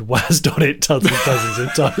cat had wazzed on it dozens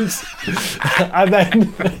of times.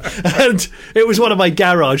 and it was one of my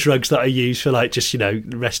garage rugs that I use for like just,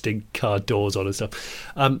 resting car doors on and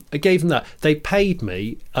stuff. I gave them that. They paid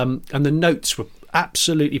me, and the notes were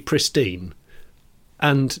absolutely pristine.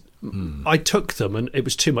 And I took them, and it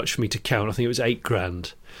was too much for me to count. I think it was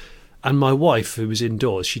 $8,000. And my wife, who was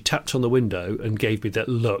indoors, she tapped on the window and gave me that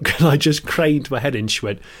look. And I just craned my head in. She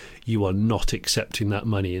went, "You are not accepting that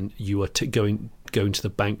money, and you are going to the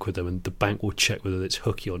bank with them, and the bank will check whether it's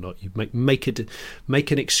hooky or not. You make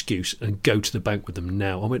an excuse and go to the bank with them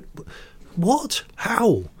now." I went, "What?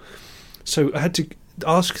 How?" So I had to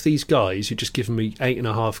ask these guys who'd just given me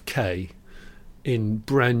 $8,500 in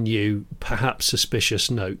brand new, perhaps suspicious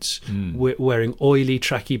notes, wearing oily,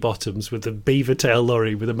 tracky bottoms with a beaver tail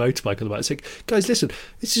lorry with a motorbike on the back. I said, "Guys, listen,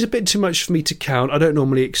 this is a bit too much for me to count. I don't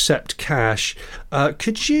normally accept cash.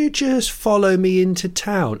 Could you just follow me into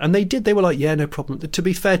town?" And they did. They were like, "Yeah, no problem." To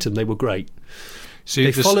be fair to them, they were great. See,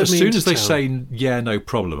 as soon as they say, "Yeah, no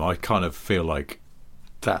problem," I kind of feel like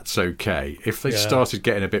that's okay. If they started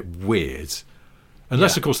getting a bit weird,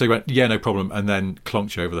 unless, of course, they went, "Yeah, no problem," and then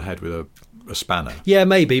clonked you over the head with a spanner. Yeah,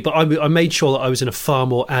 maybe, but I made sure that I was in a far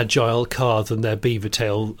more agile car than their beaver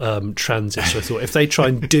tail Transit. So I thought, if they try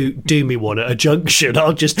and do me one at a junction,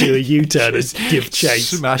 I'll just do a U-turn and give chase,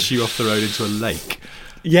 smash you off the road into a lake.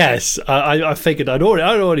 Yes, I figured I'd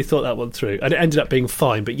already thought that one through, and it ended up being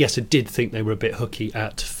fine. But yes, I did think they were a bit hooky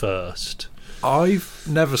at first. I've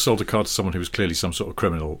never sold a car to someone who was clearly some sort of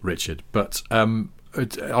criminal, Richard, but I'm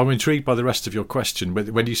intrigued by the rest of your question.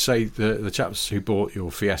 When you say the chaps who bought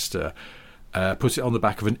your Fiesta put it on the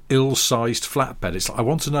back of an ill-sized flatbed, it's like, I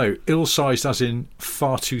want to know, ill-sized as in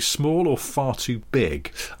far too small or far too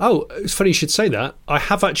big? Oh, it's funny you should say that. I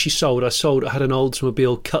have actually sold. I had an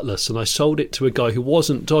Oldsmobile Cutlass, and I sold it to a guy who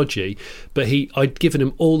wasn't dodgy, but I'd given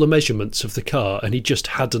him all the measurements of the car, and he just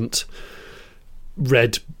hadn't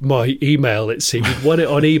read my email. It seemed he'd won it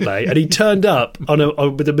on eBay, and he turned up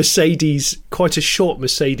with a Mercedes, quite a short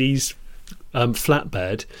Mercedes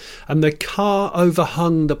flatbed, and the car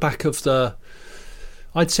overhung the back of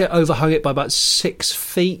I'd say it overhung it by about 6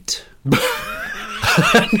 feet. But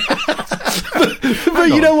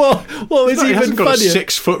you know what was even hasn't got funnier? A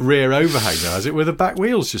 6-foot rear overhang now, has it, with the back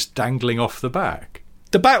wheels just dangling off the back?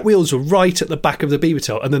 The back wheels were right at the back of the beaver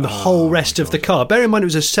tail, and then the whole rest of the car. Bear in mind,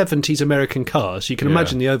 it was a 70s American car, so you can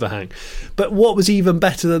imagine the overhang. But what was even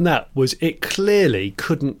better than that was it clearly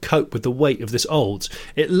couldn't cope with the weight of this Olds.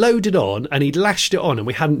 It loaded on, and he'd lashed it on, and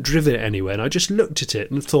we hadn't driven it anywhere. And I just looked at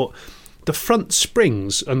it and thought, the front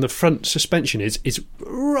springs and the front suspension is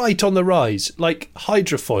right on the rise, like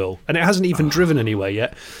hydrofoil, and it hasn't even driven anywhere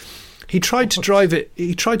yet. He tried to drive it.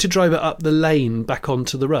 He tried to drive it up the lane back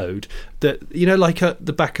onto the road. That, like at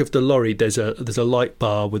the back of the lorry, there's a light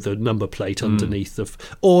bar with a number plate underneath.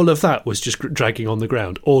 All of that was just dragging on the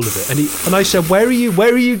ground, all of it. And I said, "Where are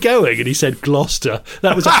you going?" And he said, "Gloucester."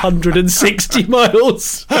 That was 160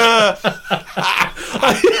 miles.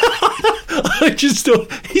 I just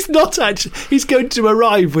thought, he's going to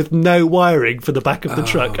arrive with no wiring for the back of the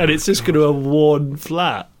truck, and it's just going to have worn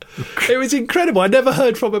flat. It was incredible. I never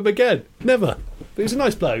heard from him again. Never. But he was a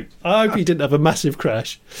nice bloke. I hope he didn't have a massive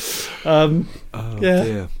crash.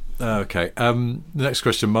 Dear. Okay. The next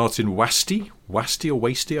question, Martin Wasty or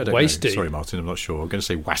Wasty? I don't know. Sorry, Martin, I'm not sure. I'm going to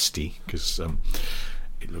say Wasty because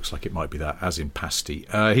it looks like it might be that, as in pasty.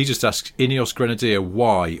 He just asks, Ineos Grenadier,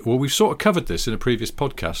 why? Well, we've sort of covered this in a previous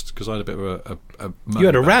podcast because I had a bit of a you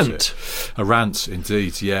had a rant. A rant,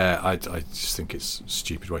 indeed, yeah. I just think it's a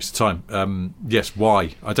stupid waste of time. Yes,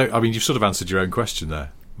 why? You've sort of answered your own question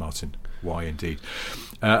there, Martin. Why, indeed.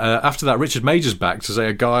 After that, Richard Major's back to say,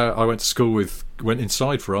 a guy I went to school with went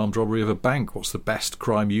inside for armed robbery of a bank. What's the best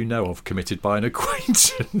crime you know of committed by an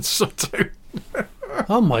acquaintance? I don't know.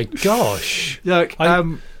 Oh my gosh! Yeah,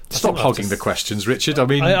 stop hogging the questions, Richard.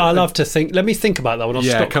 I'll have to think. Let me think about that one.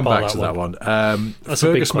 I'll come back to that one.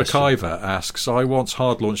 Fergus McIver asks, I once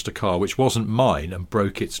hard launched a car which wasn't mine and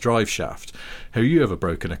broke its drive shaft. Have you ever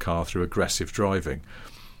broken a car through aggressive driving?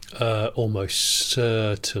 Almost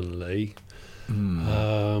certainly. Have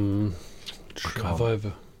you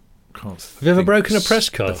ever broken a press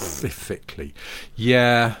car? Specifically,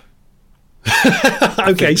 yeah.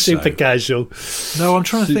 Okay, super casual. No, I'm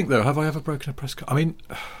trying to think though. Have I ever broken a press car?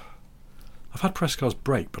 I've had press cars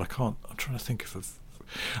break, but I can't. I'm trying to think of.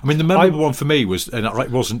 I mean, the memorable one for me was, and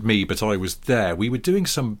it wasn't me, but I was there. We were doing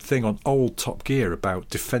something on old Top Gear about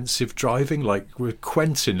defensive driving. Like, where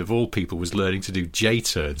Quentin, of all people, was learning to do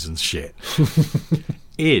J-turns and shit.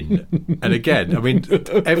 And again, I mean,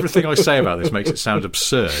 everything I say about this makes it sound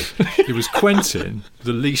absurd. It was Quentin,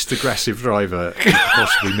 the least aggressive driver you could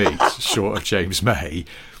possibly meet, short of James May,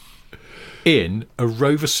 in a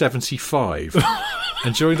Rover 75.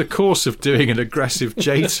 And during the course of doing an aggressive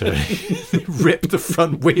J-turn, he ripped the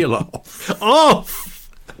front wheel off. Off!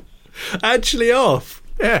 Actually off?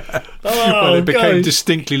 Yeah. Oh, well, it became guys.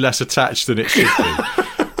 distinctly less attached than it should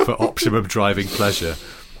be for optimum driving pleasure.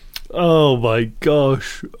 Oh, my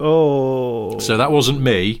gosh. Oh. So that wasn't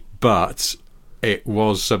me, but it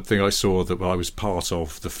was something I saw that I was part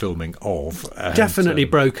of the filming of. And, Definitely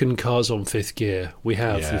broken cars on fifth gear. We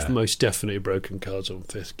have. Yeah. We've most definitely broken cars on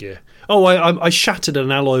fifth gear. Oh, I shattered an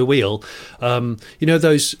alloy wheel. You know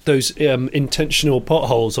those intentional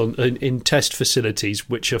potholes in test facilities,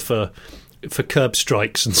 which are for curb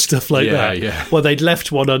strikes and stuff like that. Yeah. Well, they'd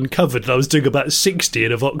left one uncovered, and I was doing about 60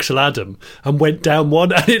 in a Vauxhall Adam, and went down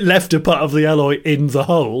one, and it left a part of the alloy in the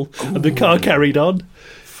hole, and the car carried on.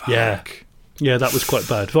 Fuck. Yeah, that was quite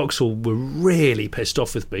bad. Vauxhall were really pissed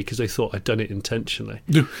off with me because they thought I'd done it intentionally.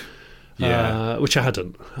 Yeah. Which I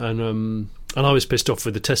hadn't. And I was pissed off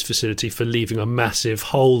with the test facility for leaving a massive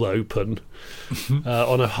hole open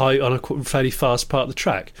on a fairly fast part of the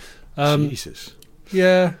track. Jesus.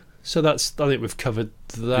 Yeah, so I think we've covered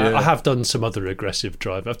that. Yeah. I have done some other aggressive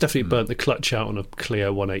drive. I've definitely burnt the clutch out on a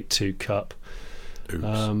Clio 182 Cup.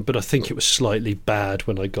 Oops. But I think it was slightly bad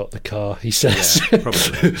when I got the car, he says. Yeah,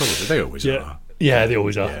 probably. They always are. Yeah, they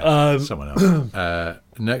always are. Yeah, someone else.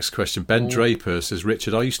 Next question. Ben Draper says,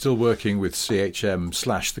 Richard, are you still working with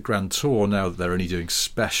CHM / the Grand Tour now that they're only doing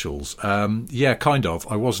specials? Yeah, kind of.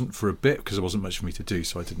 I wasn't for a bit because there wasn't much for me to do,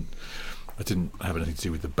 so I didn't have anything to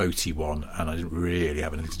do with the Boaty one, and I didn't really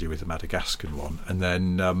have anything to do with the Madagascar one. And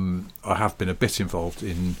then I have been a bit involved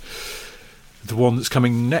in the one that's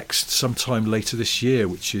coming next sometime later this year,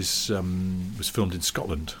 which is was filmed in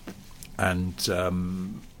Scotland. And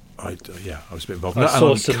I was a bit involved in that. I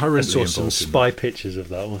And saw I'm currently some involved in spy pictures of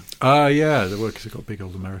that one. yeah, they work because they've got big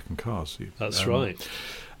old American cars. That's right.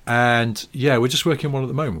 And yeah, we're just working on one at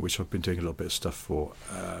the moment, which I've been doing a little bit of stuff for,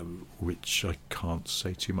 which I can't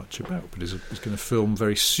say too much about, but it's going to film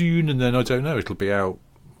very soon, and then I don't know, it'll be out.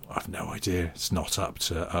 I've no idea. It's not up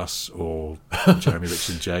to us or Jeremy,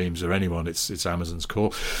 Richard, James, or anyone. It's Amazon's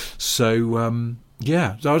call. So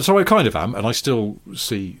yeah, so I kind of am, and I still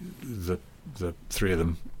see the three of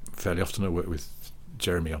them fairly often. I work with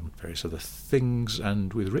Jeremy on various other things,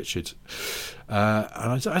 and with Richard.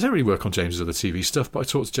 And I don't really work on James's other TV stuff, but I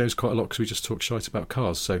talk to James quite a lot because we just talk shite about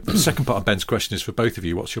cars. So the second part of Ben's question is for both of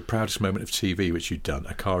you. What's your proudest moment of TV which you've done?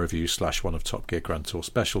 A car review / one of Top Gear Grand Tour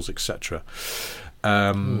specials, etc.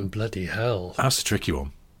 Bloody hell. That's a tricky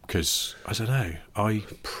one because I don't know.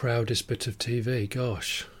 Proudest bit of TV,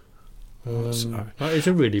 gosh. That is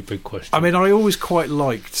a really big question. I mean, I always quite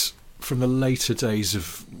liked, from the later days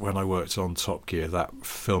of when I worked on Top Gear, that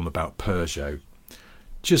film about Peugeot,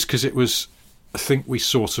 just because it was, I think we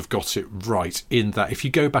sort of got it right in that if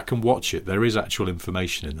you go back and watch it, there is actual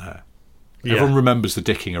information in there. Yeah. Everyone remembers the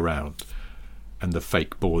dicking around and the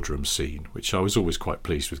fake boardroom scene, which I was always quite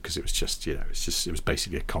pleased with because it was just, it was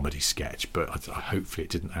basically a comedy sketch, but hopefully it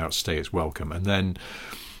didn't outstay its welcome. And then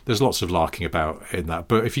there's lots of larking about in that,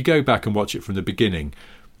 but if you go back and watch it from the beginning,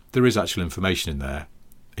 there is actual information in there.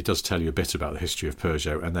 It does tell you a bit about the history of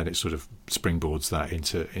Peugeot, and then it sort of springboards that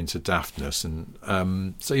into daftness.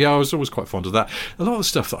 And so yeah, I was always quite fond of that. A lot of the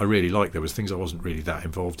stuff that I really liked, there was things I wasn't really that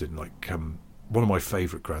involved in, like one of my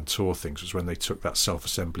favourite Grand Tour things was when they took that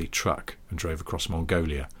self-assembly truck and drove across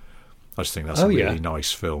Mongolia. I just think that's a really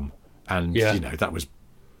nice film, and that was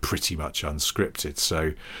pretty much unscripted.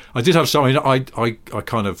 So I did have some. I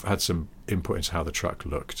kind of had some input into how the truck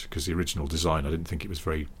looked, because the original design, I didn't think it was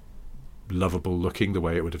very lovable looking the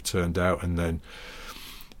way it would have turned out, and then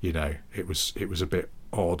it was a bit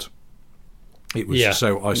odd. It was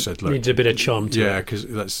so I said, look, needs a bit of charm to it.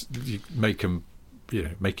 because you make them,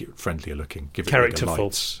 make it friendlier looking, give it Characterful bigger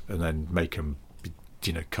lights, and then make them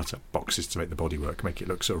cut up boxes to make the bodywork, make it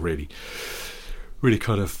look sort of really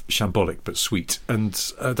kind of shambolic but sweet. And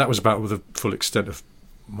that was about the full extent of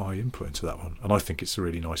my input into that one, and I think it's a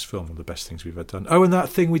really nice film, one of the best things we've ever done. Oh, and that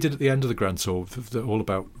thing we did at the end of the Grand Tour, all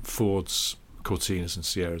about Fords, Cortinas and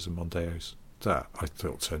Sierras and Mondeos, that I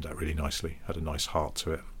thought turned out really nicely, had a nice heart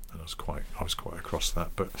to it, and I was quite across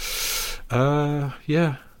that. But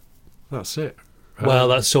yeah, that's it. Well,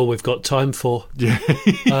 that's all we've got time for. Yeah.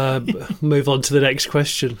 Move on to the next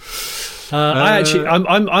question.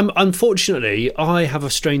 I'm unfortunately, I have a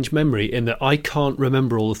strange memory in that I can't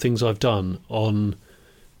remember all the things I've done on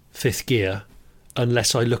fifth gear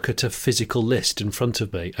unless I look at a physical list in front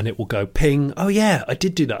of me, and it will go ping. Oh yeah, I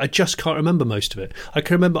did do that. I just can't remember most of it. I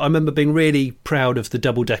remember being really proud of the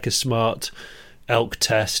double-decker smart elk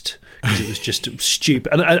test because it was just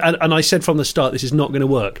stupid. And I said from the start, this is not going to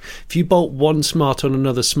work. If you bolt one smart on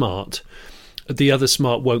another smart, the other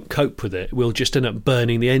smart won't cope with it. We'll just end up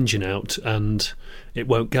burning the engine out and it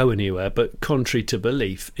won't go anywhere. But contrary to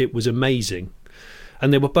belief, it was amazing.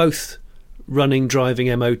 And they were both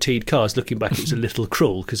driving MOT'd cars. Looking back, it was a little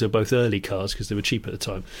cruel because they were both early cars because they were cheap at the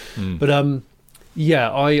time. But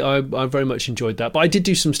yeah, I very much enjoyed that. But I did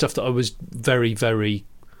do some stuff that I was very, very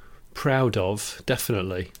proud of,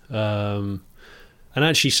 definitely. And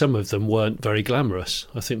actually some of them weren't very glamorous.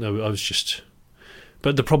 I think I was just...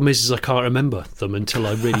 But the problem is I can't remember them until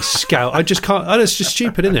I really scout. I just can't... It's just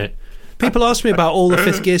stupid, isn't it? People ask me about all the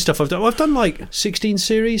fifth gear stuff I've done. I've done like 16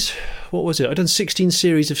 series. What was it? I've done 16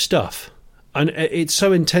 series of stuff. And it's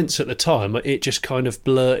so intense at the time, it just kind of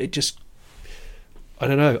blur. It just... I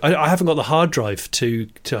don't know. I haven't got the hard drive to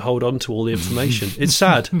hold on to all the information. It's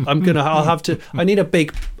sad. I'll have to. I need a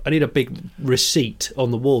big receipt on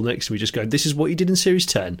the wall next to me, just going, this is what you did in Series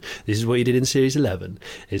 10. This is what you did in Series 11.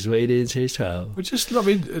 This is what you did in Series 12.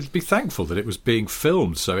 Be thankful that it was being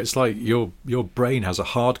filmed, so it's like your brain has a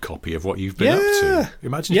hard copy of what you've been up to.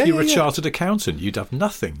 Imagine if you were a chartered accountant, you'd have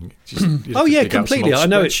nothing. Yeah, completely. I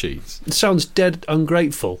know it spreadsheets. sounds dead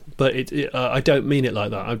ungrateful, but I don't mean it like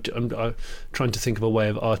that. I'm trying to think of a way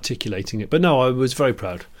of articulating it. But no, I was very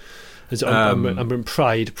proud. I'm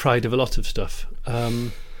pride of a lot of stuff.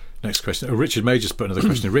 Next question. Richard May just put another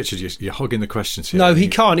question. Richard, you're hogging the questions here. No, he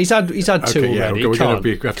can't. He's had two already. We're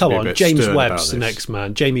Come on, on. James Webb's the next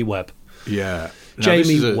man. Jamie Webb. Yeah.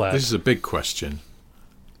 Jamie Webb. This is a big question.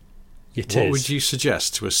 What would you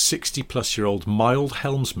suggest to a 60-plus-year-old mild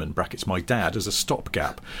helmsman, brackets my dad, as a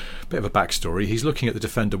stopgap? Bit of a backstory. He's looking at the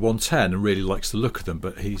Defender 110 and really likes the look of them,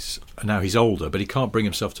 but he's older, but he can't bring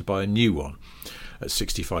himself to buy a new one at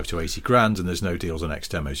 65 to 80 grand, and there's no deals on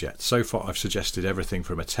X-Demos yet. So far, I've suggested everything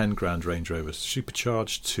from a 10 grand Range Rover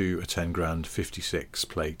Supercharged to a 10 grand 56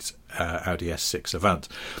 plate Audi S6 Avant,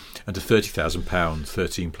 and a £30,000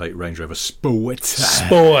 13-plate Range Rover Sport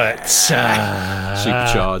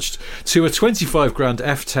Supercharged, to a 25 grand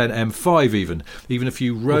F10 M5 even a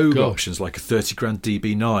few road options like a 30 grand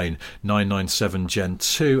DB9, 997 Gen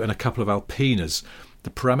 2, and a couple of Alpinas. The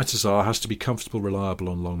parameters has to be comfortable, reliable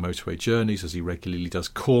on long motorway journeys, as he regularly does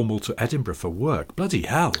Cornwall to Edinburgh for work. Bloody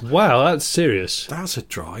hell. Wow, that's serious. That's a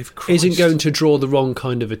drive. Christ. Isn't going to draw the wrong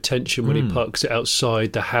kind of attention when he parks it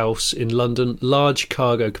outside the house in London. Large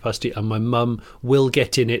cargo capacity, and my mum will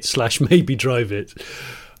get in it / maybe drive it.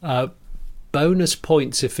 Bonus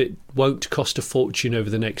points if it won't cost a fortune over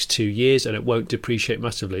the next 2 years and it won't depreciate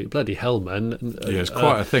massively. Bloody hell, man. Yeah, it's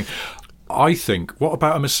quite a thing. I think, what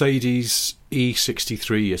about a Mercedes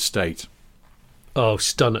E63 estate? Oh,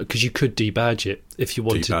 stunner! Because you could debadge it if you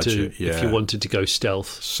wanted to. Yeah. If you wanted to go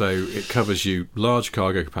stealth, so it covers you. Large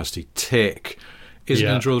cargo capacity, tick. Isn't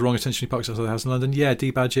going to draw the wrong attention. He parks outside the house in London. Yeah,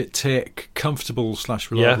 debadge it, tick. Comfortable /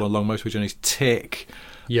 reliable on long motorway journeys, tick.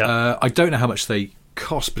 Yeah. I don't know how much they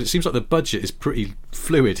cost, but it seems like the budget is pretty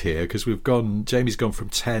fluid here because Jamie's gone from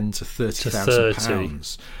 10 to 30,000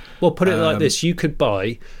 pounds. Well, put it like this: you could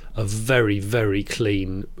buy a very, very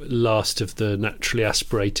clean last of the naturally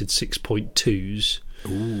aspirated 6.2s,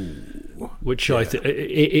 which I think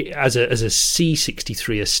as a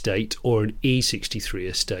C63 estate or an E63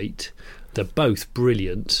 estate, they're both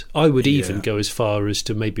brilliant. I would even go as far as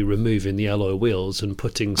to maybe removing the alloy wheels and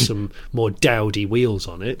putting some more dowdy wheels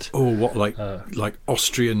on it. Oh, what like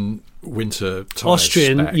Austrian winter tyres?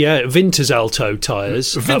 Austrian, spec. Yeah, Wintersalto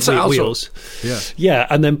tyres, wheels. Yeah,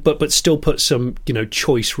 and then but still put some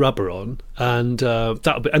choice rubber on, and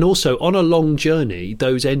that'll be. And also on a long journey,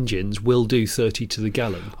 those engines will do 30 to the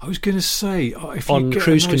gallon. I was going to say, if you on get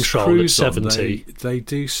cruise a nice control cruise at 70, they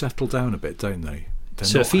do settle down a bit, don't they?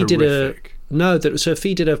 So if he did and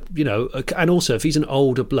also if he's an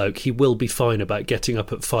older bloke, he will be fine about getting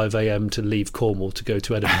up at 5 a.m. to leave Cornwall to go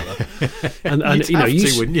to Edinburgh. and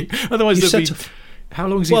wouldn't you? Otherwise, how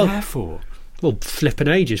long is he there for? Well, flipping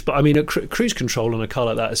ages. But I mean, a cruise control on a car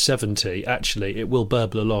like that at 70, actually, it will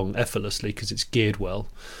burble along effortlessly because it's geared well.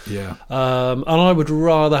 Yeah. And I would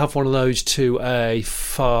rather have one of those to a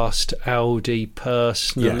fast Audi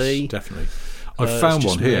personally. Yes, definitely. I've found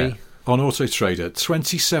one here. On Auto Trader,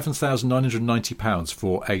 £27,990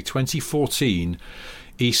 for a 2014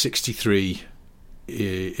 E63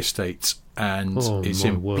 estate, and it's my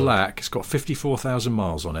in word. black. It's got 54,000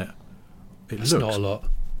 miles on it. That's not a lot.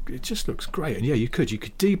 It just looks great, and yeah, you could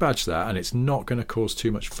debadge that, and it's not going to cause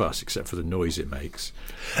too much fuss except for the noise it makes.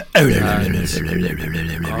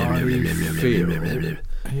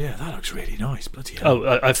 Yeah, that looks really nice. Bloody hell.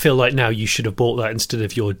 Oh, I feel like now you should have bought that instead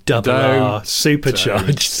of your double R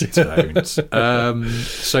supercharged. Don't.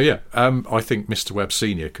 So yeah, I think Mr. Webb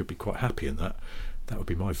Senior could be quite happy in that. That would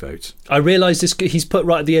be my vote. I realise this. He's put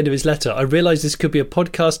right at the end of his letter. I realise this could be a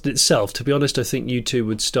podcast in itself. To be honest, I think you two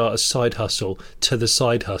would start a side hustle to the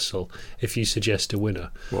side hustle if you suggest a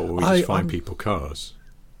winner. Well, we just find people cars.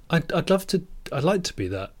 I'd love to. I'd like to be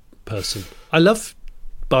that person. I love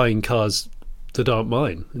buying cars that aren't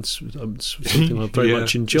mine. It's something I very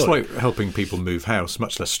much enjoy. It's like helping people move house.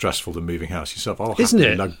 Much less stressful than moving house yourself. I'll Isn't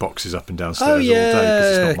happily it? lug boxes up and downstairs all day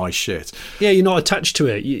because it's not my shit. Yeah, you're not attached to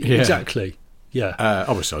it. Exactly. Yeah.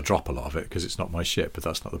 Obviously, I'll drop a lot of it because it's not my shit, but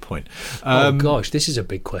that's not the point. Oh gosh, this is a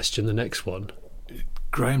big question. The next one.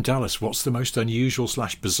 Graham Dallas, what's the most unusual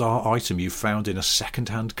 / bizarre item you've found in a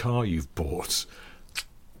second-hand car you've bought?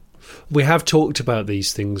 We have talked about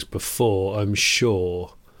these things before, I'm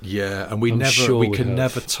sure. Yeah, and we can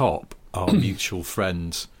never top our mutual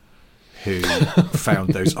friend who found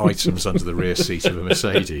those items under the rear seat of a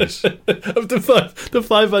Mercedes. Of the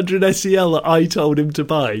 500 SEL that I told him to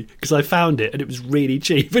buy, because I found it and it was really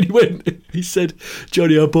cheap. And he said,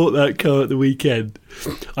 Johnny, I bought that car at the weekend.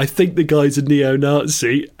 I think the guy's a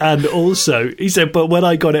neo-Nazi. And also, he said, but when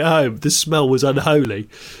I got it home, the smell was unholy.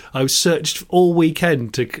 I searched all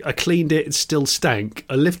weekend. I cleaned it, it still stank.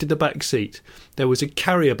 I lifted the back seat. There was a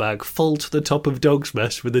carrier bag full to the top of dog's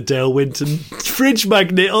mess with a Dale Winton fridge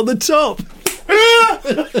magnet on the top.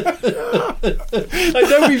 I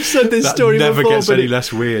know we've said this story before. Never gets any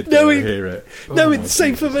less weird than I hear it. It's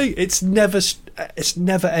same for me. It's never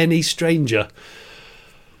any stranger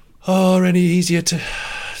or any easier to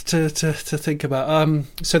think about.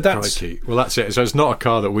 So that's Crikey. Well, that's it. So it's not a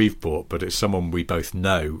car that we've bought, but it's someone we both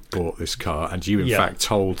know bought this car, and you in fact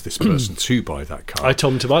told this person to buy that car. I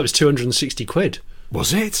told him to buy it. It was 260 quid.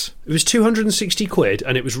 Was it? It was 260 quid,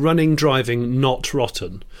 and it was running, driving, not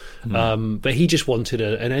rotten. But he just wanted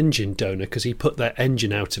an engine donor because he put that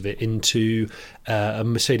engine out of it into a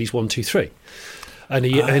Mercedes 123. And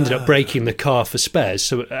he ended up breaking the car for spares.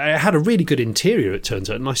 So it had a really good interior, it turns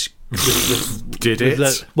out. Nice. Did it?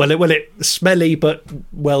 It smelly but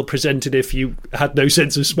well presented if you had no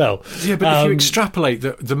sense of smell. Yeah, but if you extrapolate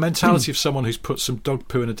the mentality of someone who's put some dog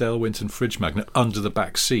poo and a Dale Winton fridge magnet under the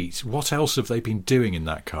back seat, what else have they been doing in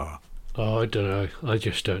that car? Oh, I don't know. I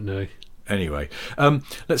just don't know. Anyway,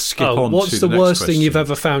 let's skip on what's to the next worst question. thing you've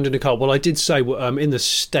ever found in a car? Well, I did say in the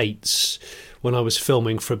States, when I was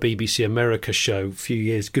filming for a BBC America show a few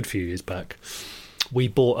years back, we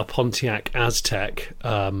bought a Pontiac Aztec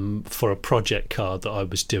for a project car that I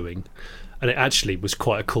was doing. And it actually was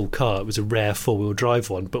quite a cool car. It was a rare four-wheel drive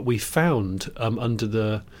one. But we found under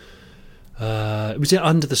the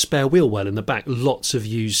spare wheel well in the back, lots of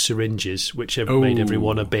used syringes, which made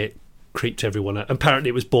everyone a bit, creeped everyone out. Apparently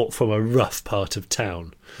it was bought from a rough part of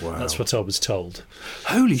town. Wow. That's what I was told.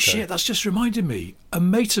 Holy shit, that's just reminded me. A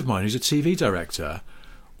mate of mine who's a TV director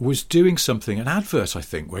was doing something, an advert, I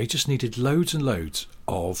think, where he just needed loads and loads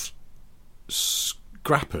of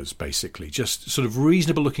scrappers, basically, just sort of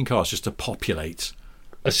reasonable-looking cars just to populate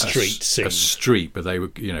a street, but they were,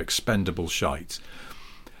 expendable shite.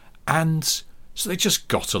 And so they just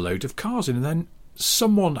got a load of cars in, and then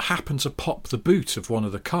someone happened to pop the boot of one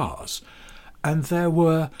of the cars, and there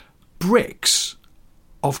were bricks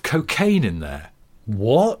of cocaine in there.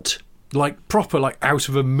 What? Like proper, like out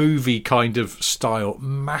of a movie kind of style,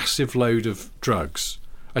 massive load of drugs.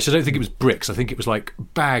 Actually, I don't think it was bricks. I think it was like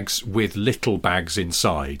bags with little bags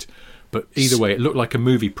inside. But either way, it looked like a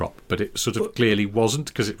movie prop, but it sort of clearly wasn't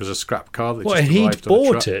because it was a scrap car that just arrived on a truck. He'd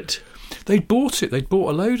bought it? They'd bought it. They'd bought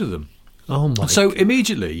a load of them. Oh, my So God.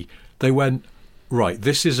 immediately they went, right,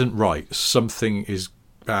 this isn't right. Something is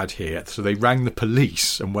bad here. So they rang the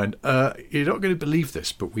police and went, you're not going to believe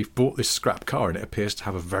this, but we've bought this scrap car and it appears to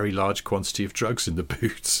have a very large quantity of drugs in the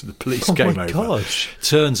boots. The police came over. Gosh.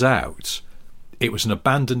 Turns out it was an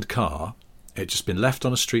abandoned car. It had just been left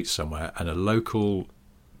on a street somewhere, and a local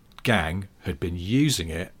gang had been using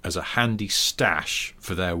it as a handy stash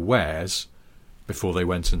for their wares before they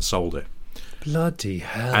went and sold it. Bloody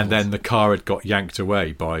hell. And then the car had got yanked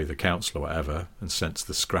away by the council or whatever and sent to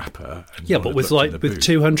the scrapper. And yeah, but with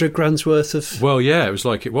 200 grand's worth of... Well, yeah, it was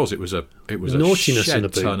like it was a naughtiness in the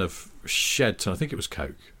boot. shed ton. I think it was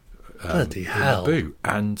coke. Bloody hell. In the boot.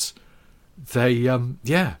 And they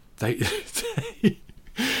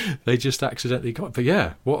they just accidentally got. But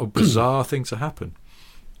yeah, what a bizarre thing to happen.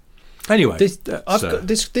 Anyway, I've got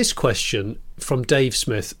this question from Dave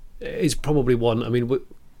Smith is probably one. I mean,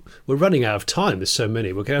 we're running out of time. There's so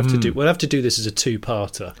many. We're going to have to do. We'll have to do this as a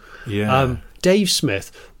two-parter. Yeah. Dave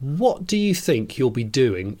Smith, what do you think you'll be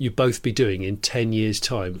doing? You both be doing in 10 years'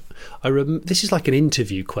 time? This is like an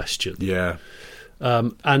interview question. Yeah.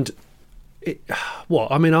 And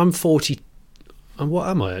what? I mean, I'm 40. And what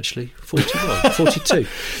am I actually? 41, 42.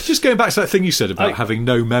 Just going back to that thing you said about having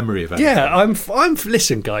no memory of anything. Yeah, I'm.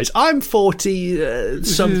 Listen, guys, I'm 40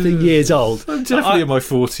 something years old. I'm definitely in my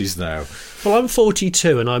 40s now. Well, I'm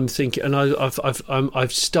 42, and I'm thinking, and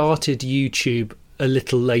I've started YouTube a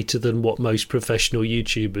little later than what most professional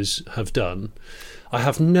YouTubers have done. I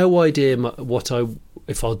have no idea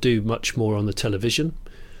if I'll do much more on the television,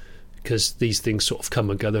 because these things sort of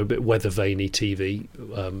come and go. They're a bit weather veiny TV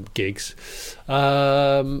gigs.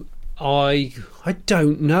 I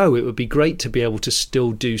don't know. It would be great to be able to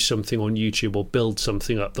still do something on YouTube or build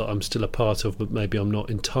something up that I'm still a part of, but maybe I'm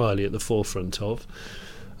not entirely at the forefront of.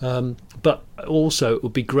 But also it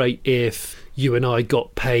would be great if you and I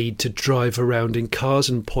got paid to drive around in cars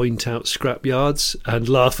and point out scrapyards and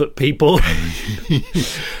laugh at people.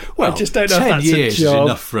 Well, I just don't know 10 if that's years a job. is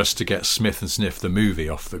enough for us to get Smith and Sniff the movie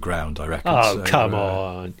off the ground, I reckon. Oh, So, come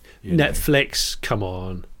on. Netflix, come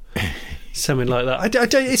on. Something like that. I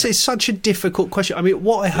don't, it's such a difficult question. I mean,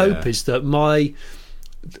 what I hope is that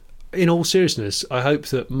in all seriousness, I hope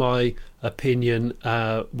that my opinion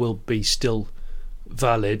will be still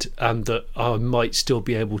valid, and that I might still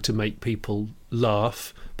be able to make people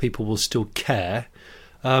laugh. People will still care,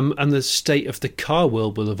 and the state of the car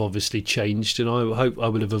world will have obviously changed, and I hope I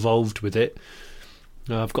will have evolved with it.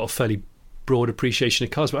 I've got a fairly broad appreciation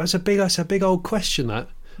of cars, but that's a big old question, that.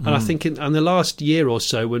 And I think in the last year or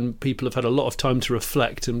so, when people have had a lot of time to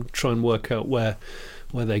reflect and try and work out where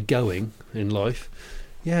they're going in life,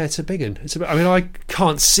 yeah, it's a big one. I mean, I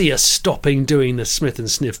can't see us stopping doing the Smith and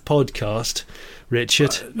Sniff podcast,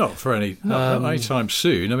 Richard. Not for any time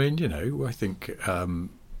soon. I mean, you know, I think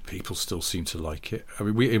people still seem to like it. I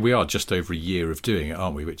mean, we are just over a year of doing it,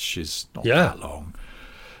 aren't we? Which is not that long.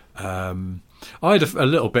 I had a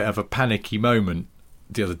little bit of a panicky moment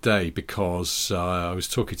the other day because I was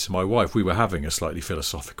talking to my wife. We were having a slightly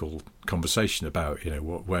philosophical conversation about, you know,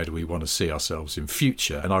 where do we want to see ourselves in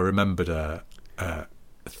future? And I remembered a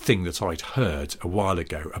thing that I'd heard a while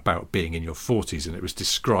ago about being in your 40s, and it was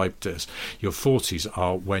described as your 40s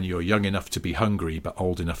are when you're young enough to be hungry but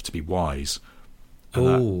old enough to be wise. And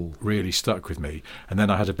that really stuck with me. And then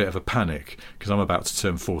I had a bit of a panic because I'm about to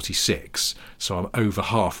turn 46, so I'm over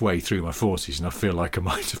halfway through my 40s, and I feel like I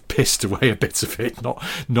might have pissed away a bit of it,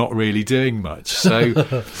 not really doing much.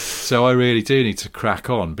 So I really do need to crack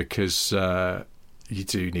on, because you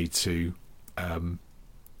do need to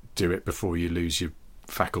do it before you lose your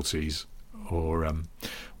faculties or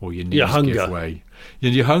your knees give way.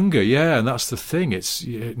 Your hunger, yeah, and that's the thing. It's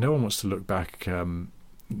no one wants to look back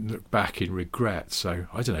in regret. So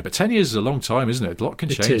I don't know, but 10 years is a long time, isn't it? A lot can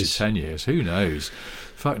change in 10 years. Who knows?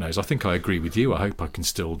 Fuck knows. I think I agree with you. I hope I can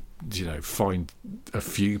still, you know, find a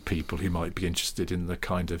few people who might be interested in the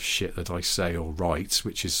kind of shit that I say or write,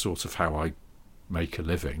 which is sort of how I make a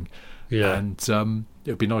living. Yeah, and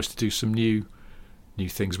it would be nice to do some new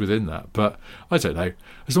things within that. But I don't know.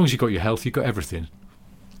 As long as you've got your health, you've got everything.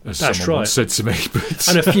 As That's someone right. once said to me. But,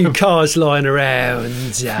 and a few cars lying around.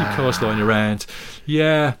 Yeah.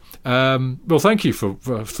 Well, thank you for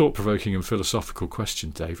a thought-provoking and philosophical question,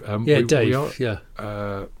 Dave. Dave.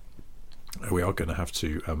 We are going to have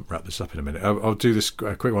to wrap this up in a minute. I'll do this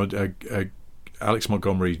quick one. Alex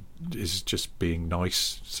Montgomery is just being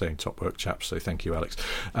nice, saying top work, chaps, so thank you, Alex.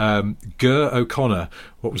 Gur O'Connor,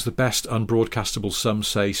 what was the best unbroadcastable Some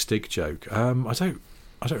Say Stig joke?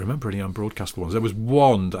 I don't remember any unbroadcastable ones. There was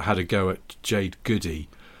one that had a go at Jade Goody,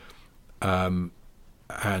 and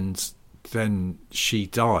then she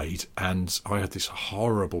died, and I had this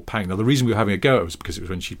horrible pang. Now, the reason we were having a go at it was because it was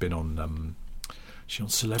when she'd been on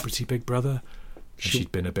Celebrity Big Brother, and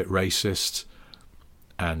she'd been a bit racist.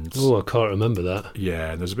 And I can't remember that.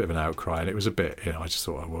 Yeah, and there was a bit of an outcry, and it was a bit, you know, I just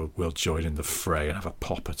thought, we'll join in the fray and have a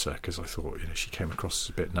pop at her, because I thought, you know, she came across as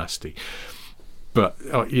a bit nasty. But,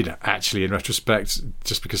 you know, actually, in retrospect,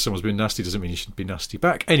 just because someone's been nasty doesn't mean you should be nasty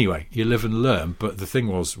back. Anyway, you live and learn. But the thing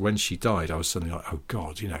was, when she died, I was suddenly like, oh,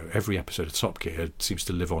 God, you know, every episode of Top Gear seems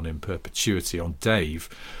to live on in perpetuity on Dave,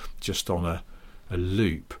 just on a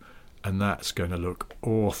loop. And that's going to look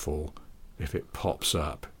awful if it pops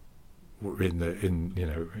up in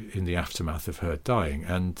the aftermath of her dying.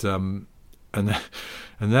 And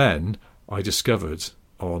then I discovered,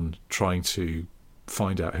 on trying to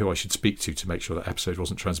find out who I should speak to make sure that episode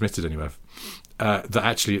wasn't transmitted anywhere, that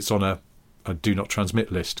actually it's on a do not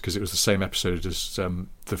transmit list, because it was the same episode as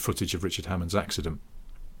the footage of Richard Hammond's accident,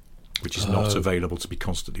 which is not available to be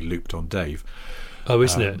constantly looped on Dave. Oh,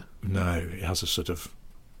 isn't it? No, it has a sort of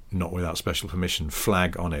not without special permission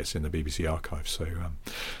flag on it in the BBC archive.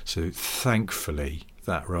 So thankfully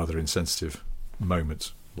that rather insensitive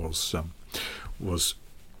moment was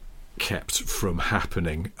kept from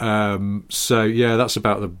happening. So yeah, that's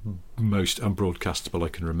about the most unbroadcastable I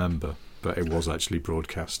can remember, but it was actually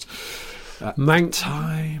broadcast at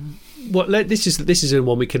time. This is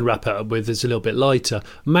one we can wrap it up with. It's a little bit lighter.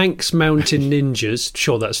 Manx Mountain Ninjas.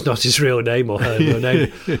 Sure, that's not his real name or her real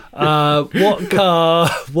name.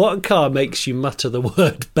 What car makes you mutter the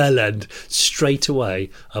word bellend straight away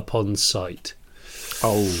upon sight?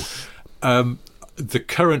 The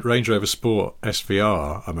current Range Rover Sport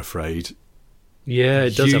SVR, I'm afraid. Yeah,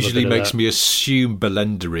 it does. Usually makes me assume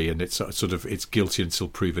bellendery, and it's guilty until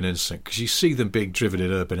proven innocent, because you see them being driven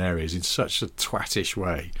in urban areas in such a twattish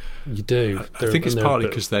way. You do. I think it's partly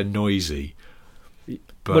because they're noisy.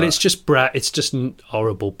 But, well, it's just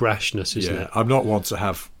horrible brashness, isn't it? I'm not one to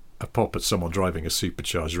have a pop at someone driving a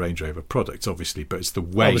supercharged Range Rover product, obviously, but it's the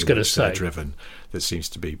way in which they're driven that seems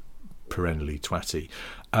to be perennially twatty.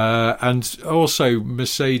 And also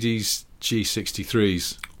Mercedes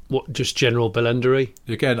G63s. What, just general bellendery?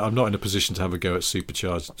 Again, I'm not in a position to have a go at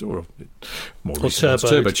supercharged or more recently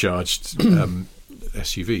turbocharged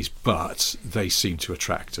SUVs, but they seem to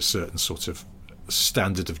attract a certain sort of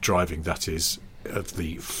standard of driving that is at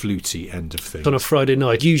the fluty end of things. On a Friday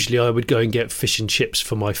night, usually I would go and get fish and chips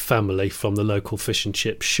for my family from the local fish and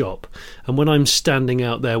chip shop. And when I'm standing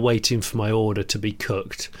out there waiting for my order to be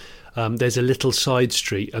cooked, there's a little side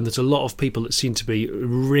street, and there's a lot of people that seem to be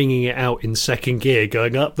ringing it out in second gear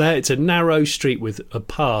going up there. It's a narrow street with a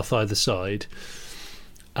path either side.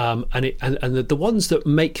 And the ones that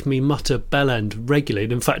make me mutter bellend regularly,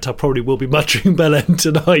 and in fact I probably will be muttering bellend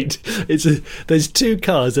tonight, there's two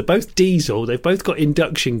cars, they're both diesel, they've both got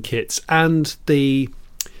induction kits, and the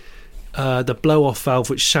blow-off valve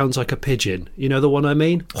which sounds like a pigeon. You know the one I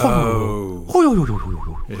mean?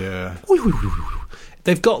 Yeah.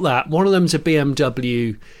 They've got that. One of them's a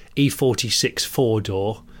BMW E46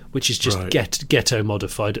 four-door, which is just ghetto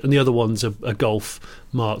modified, and the other one's a Golf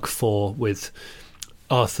Mark IV with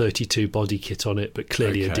R32 body kit on it, but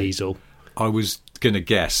clearly a diesel. I was going to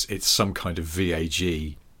guess it's some kind of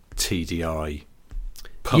VAG TDI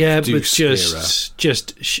pump. Yeah, but just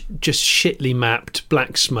shitly mapped,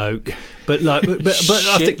 black smoke. But I think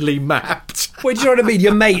shitly mapped. Well, do you know what I mean?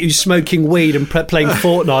 Your mate who's smoking weed and playing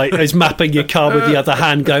Fortnite is mapping your car with the other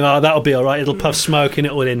hand, going, "Oh, that'll be all right. It'll puff smoke and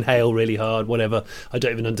it will inhale really hard. Whatever. I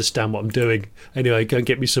don't even understand what I'm doing. Anyway, go and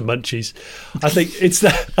get me some munchies." I think it's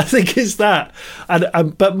that.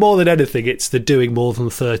 And but more than anything, it's the doing more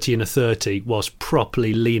than 30 in a 30 whilst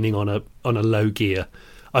properly leaning on a low gear.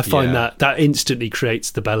 I find that instantly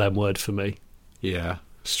creates the bellend word for me. Yeah,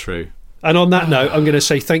 it's true. And on that note, I'm going to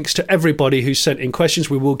say thanks to everybody who sent in questions.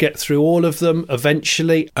 We will get through all of them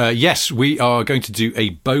eventually. Yes, we are going to do a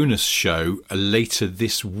bonus show later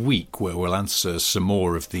this week where we'll answer some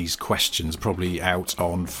more of these questions, probably out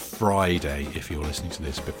on Friday, if you're listening to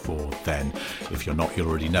this before then. If you're not, you'll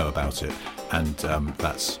already know about it. And I'm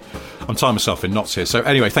tying myself in knots here. So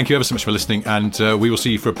anyway, thank you ever so much for listening, and we will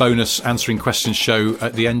see you for a bonus answering questions show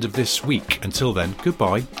at the end of this week. Until then,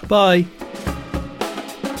 goodbye. Bye.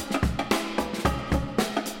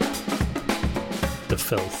 The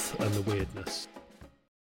filth and the weirdness.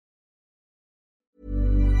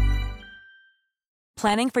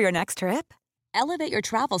 Planning for your next trip? Elevate your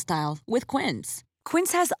travel style with Quince.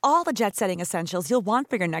 Quince has all the jet-setting essentials you'll want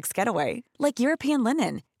for your next getaway, like European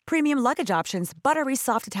linen, premium luggage options, buttery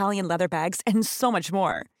soft Italian leather bags, and so much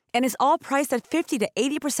more. And is all priced at 50 to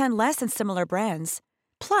 80% less than similar brands.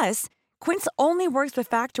 Plus, Quince only works with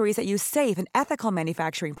factories that use safe and ethical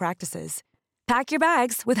manufacturing practices. Pack your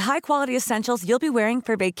bags with high-quality essentials you'll be wearing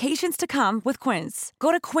for vacations to come with Quince.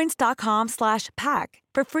 Go to quince.com/pack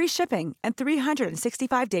for free shipping and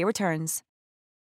 365-day returns.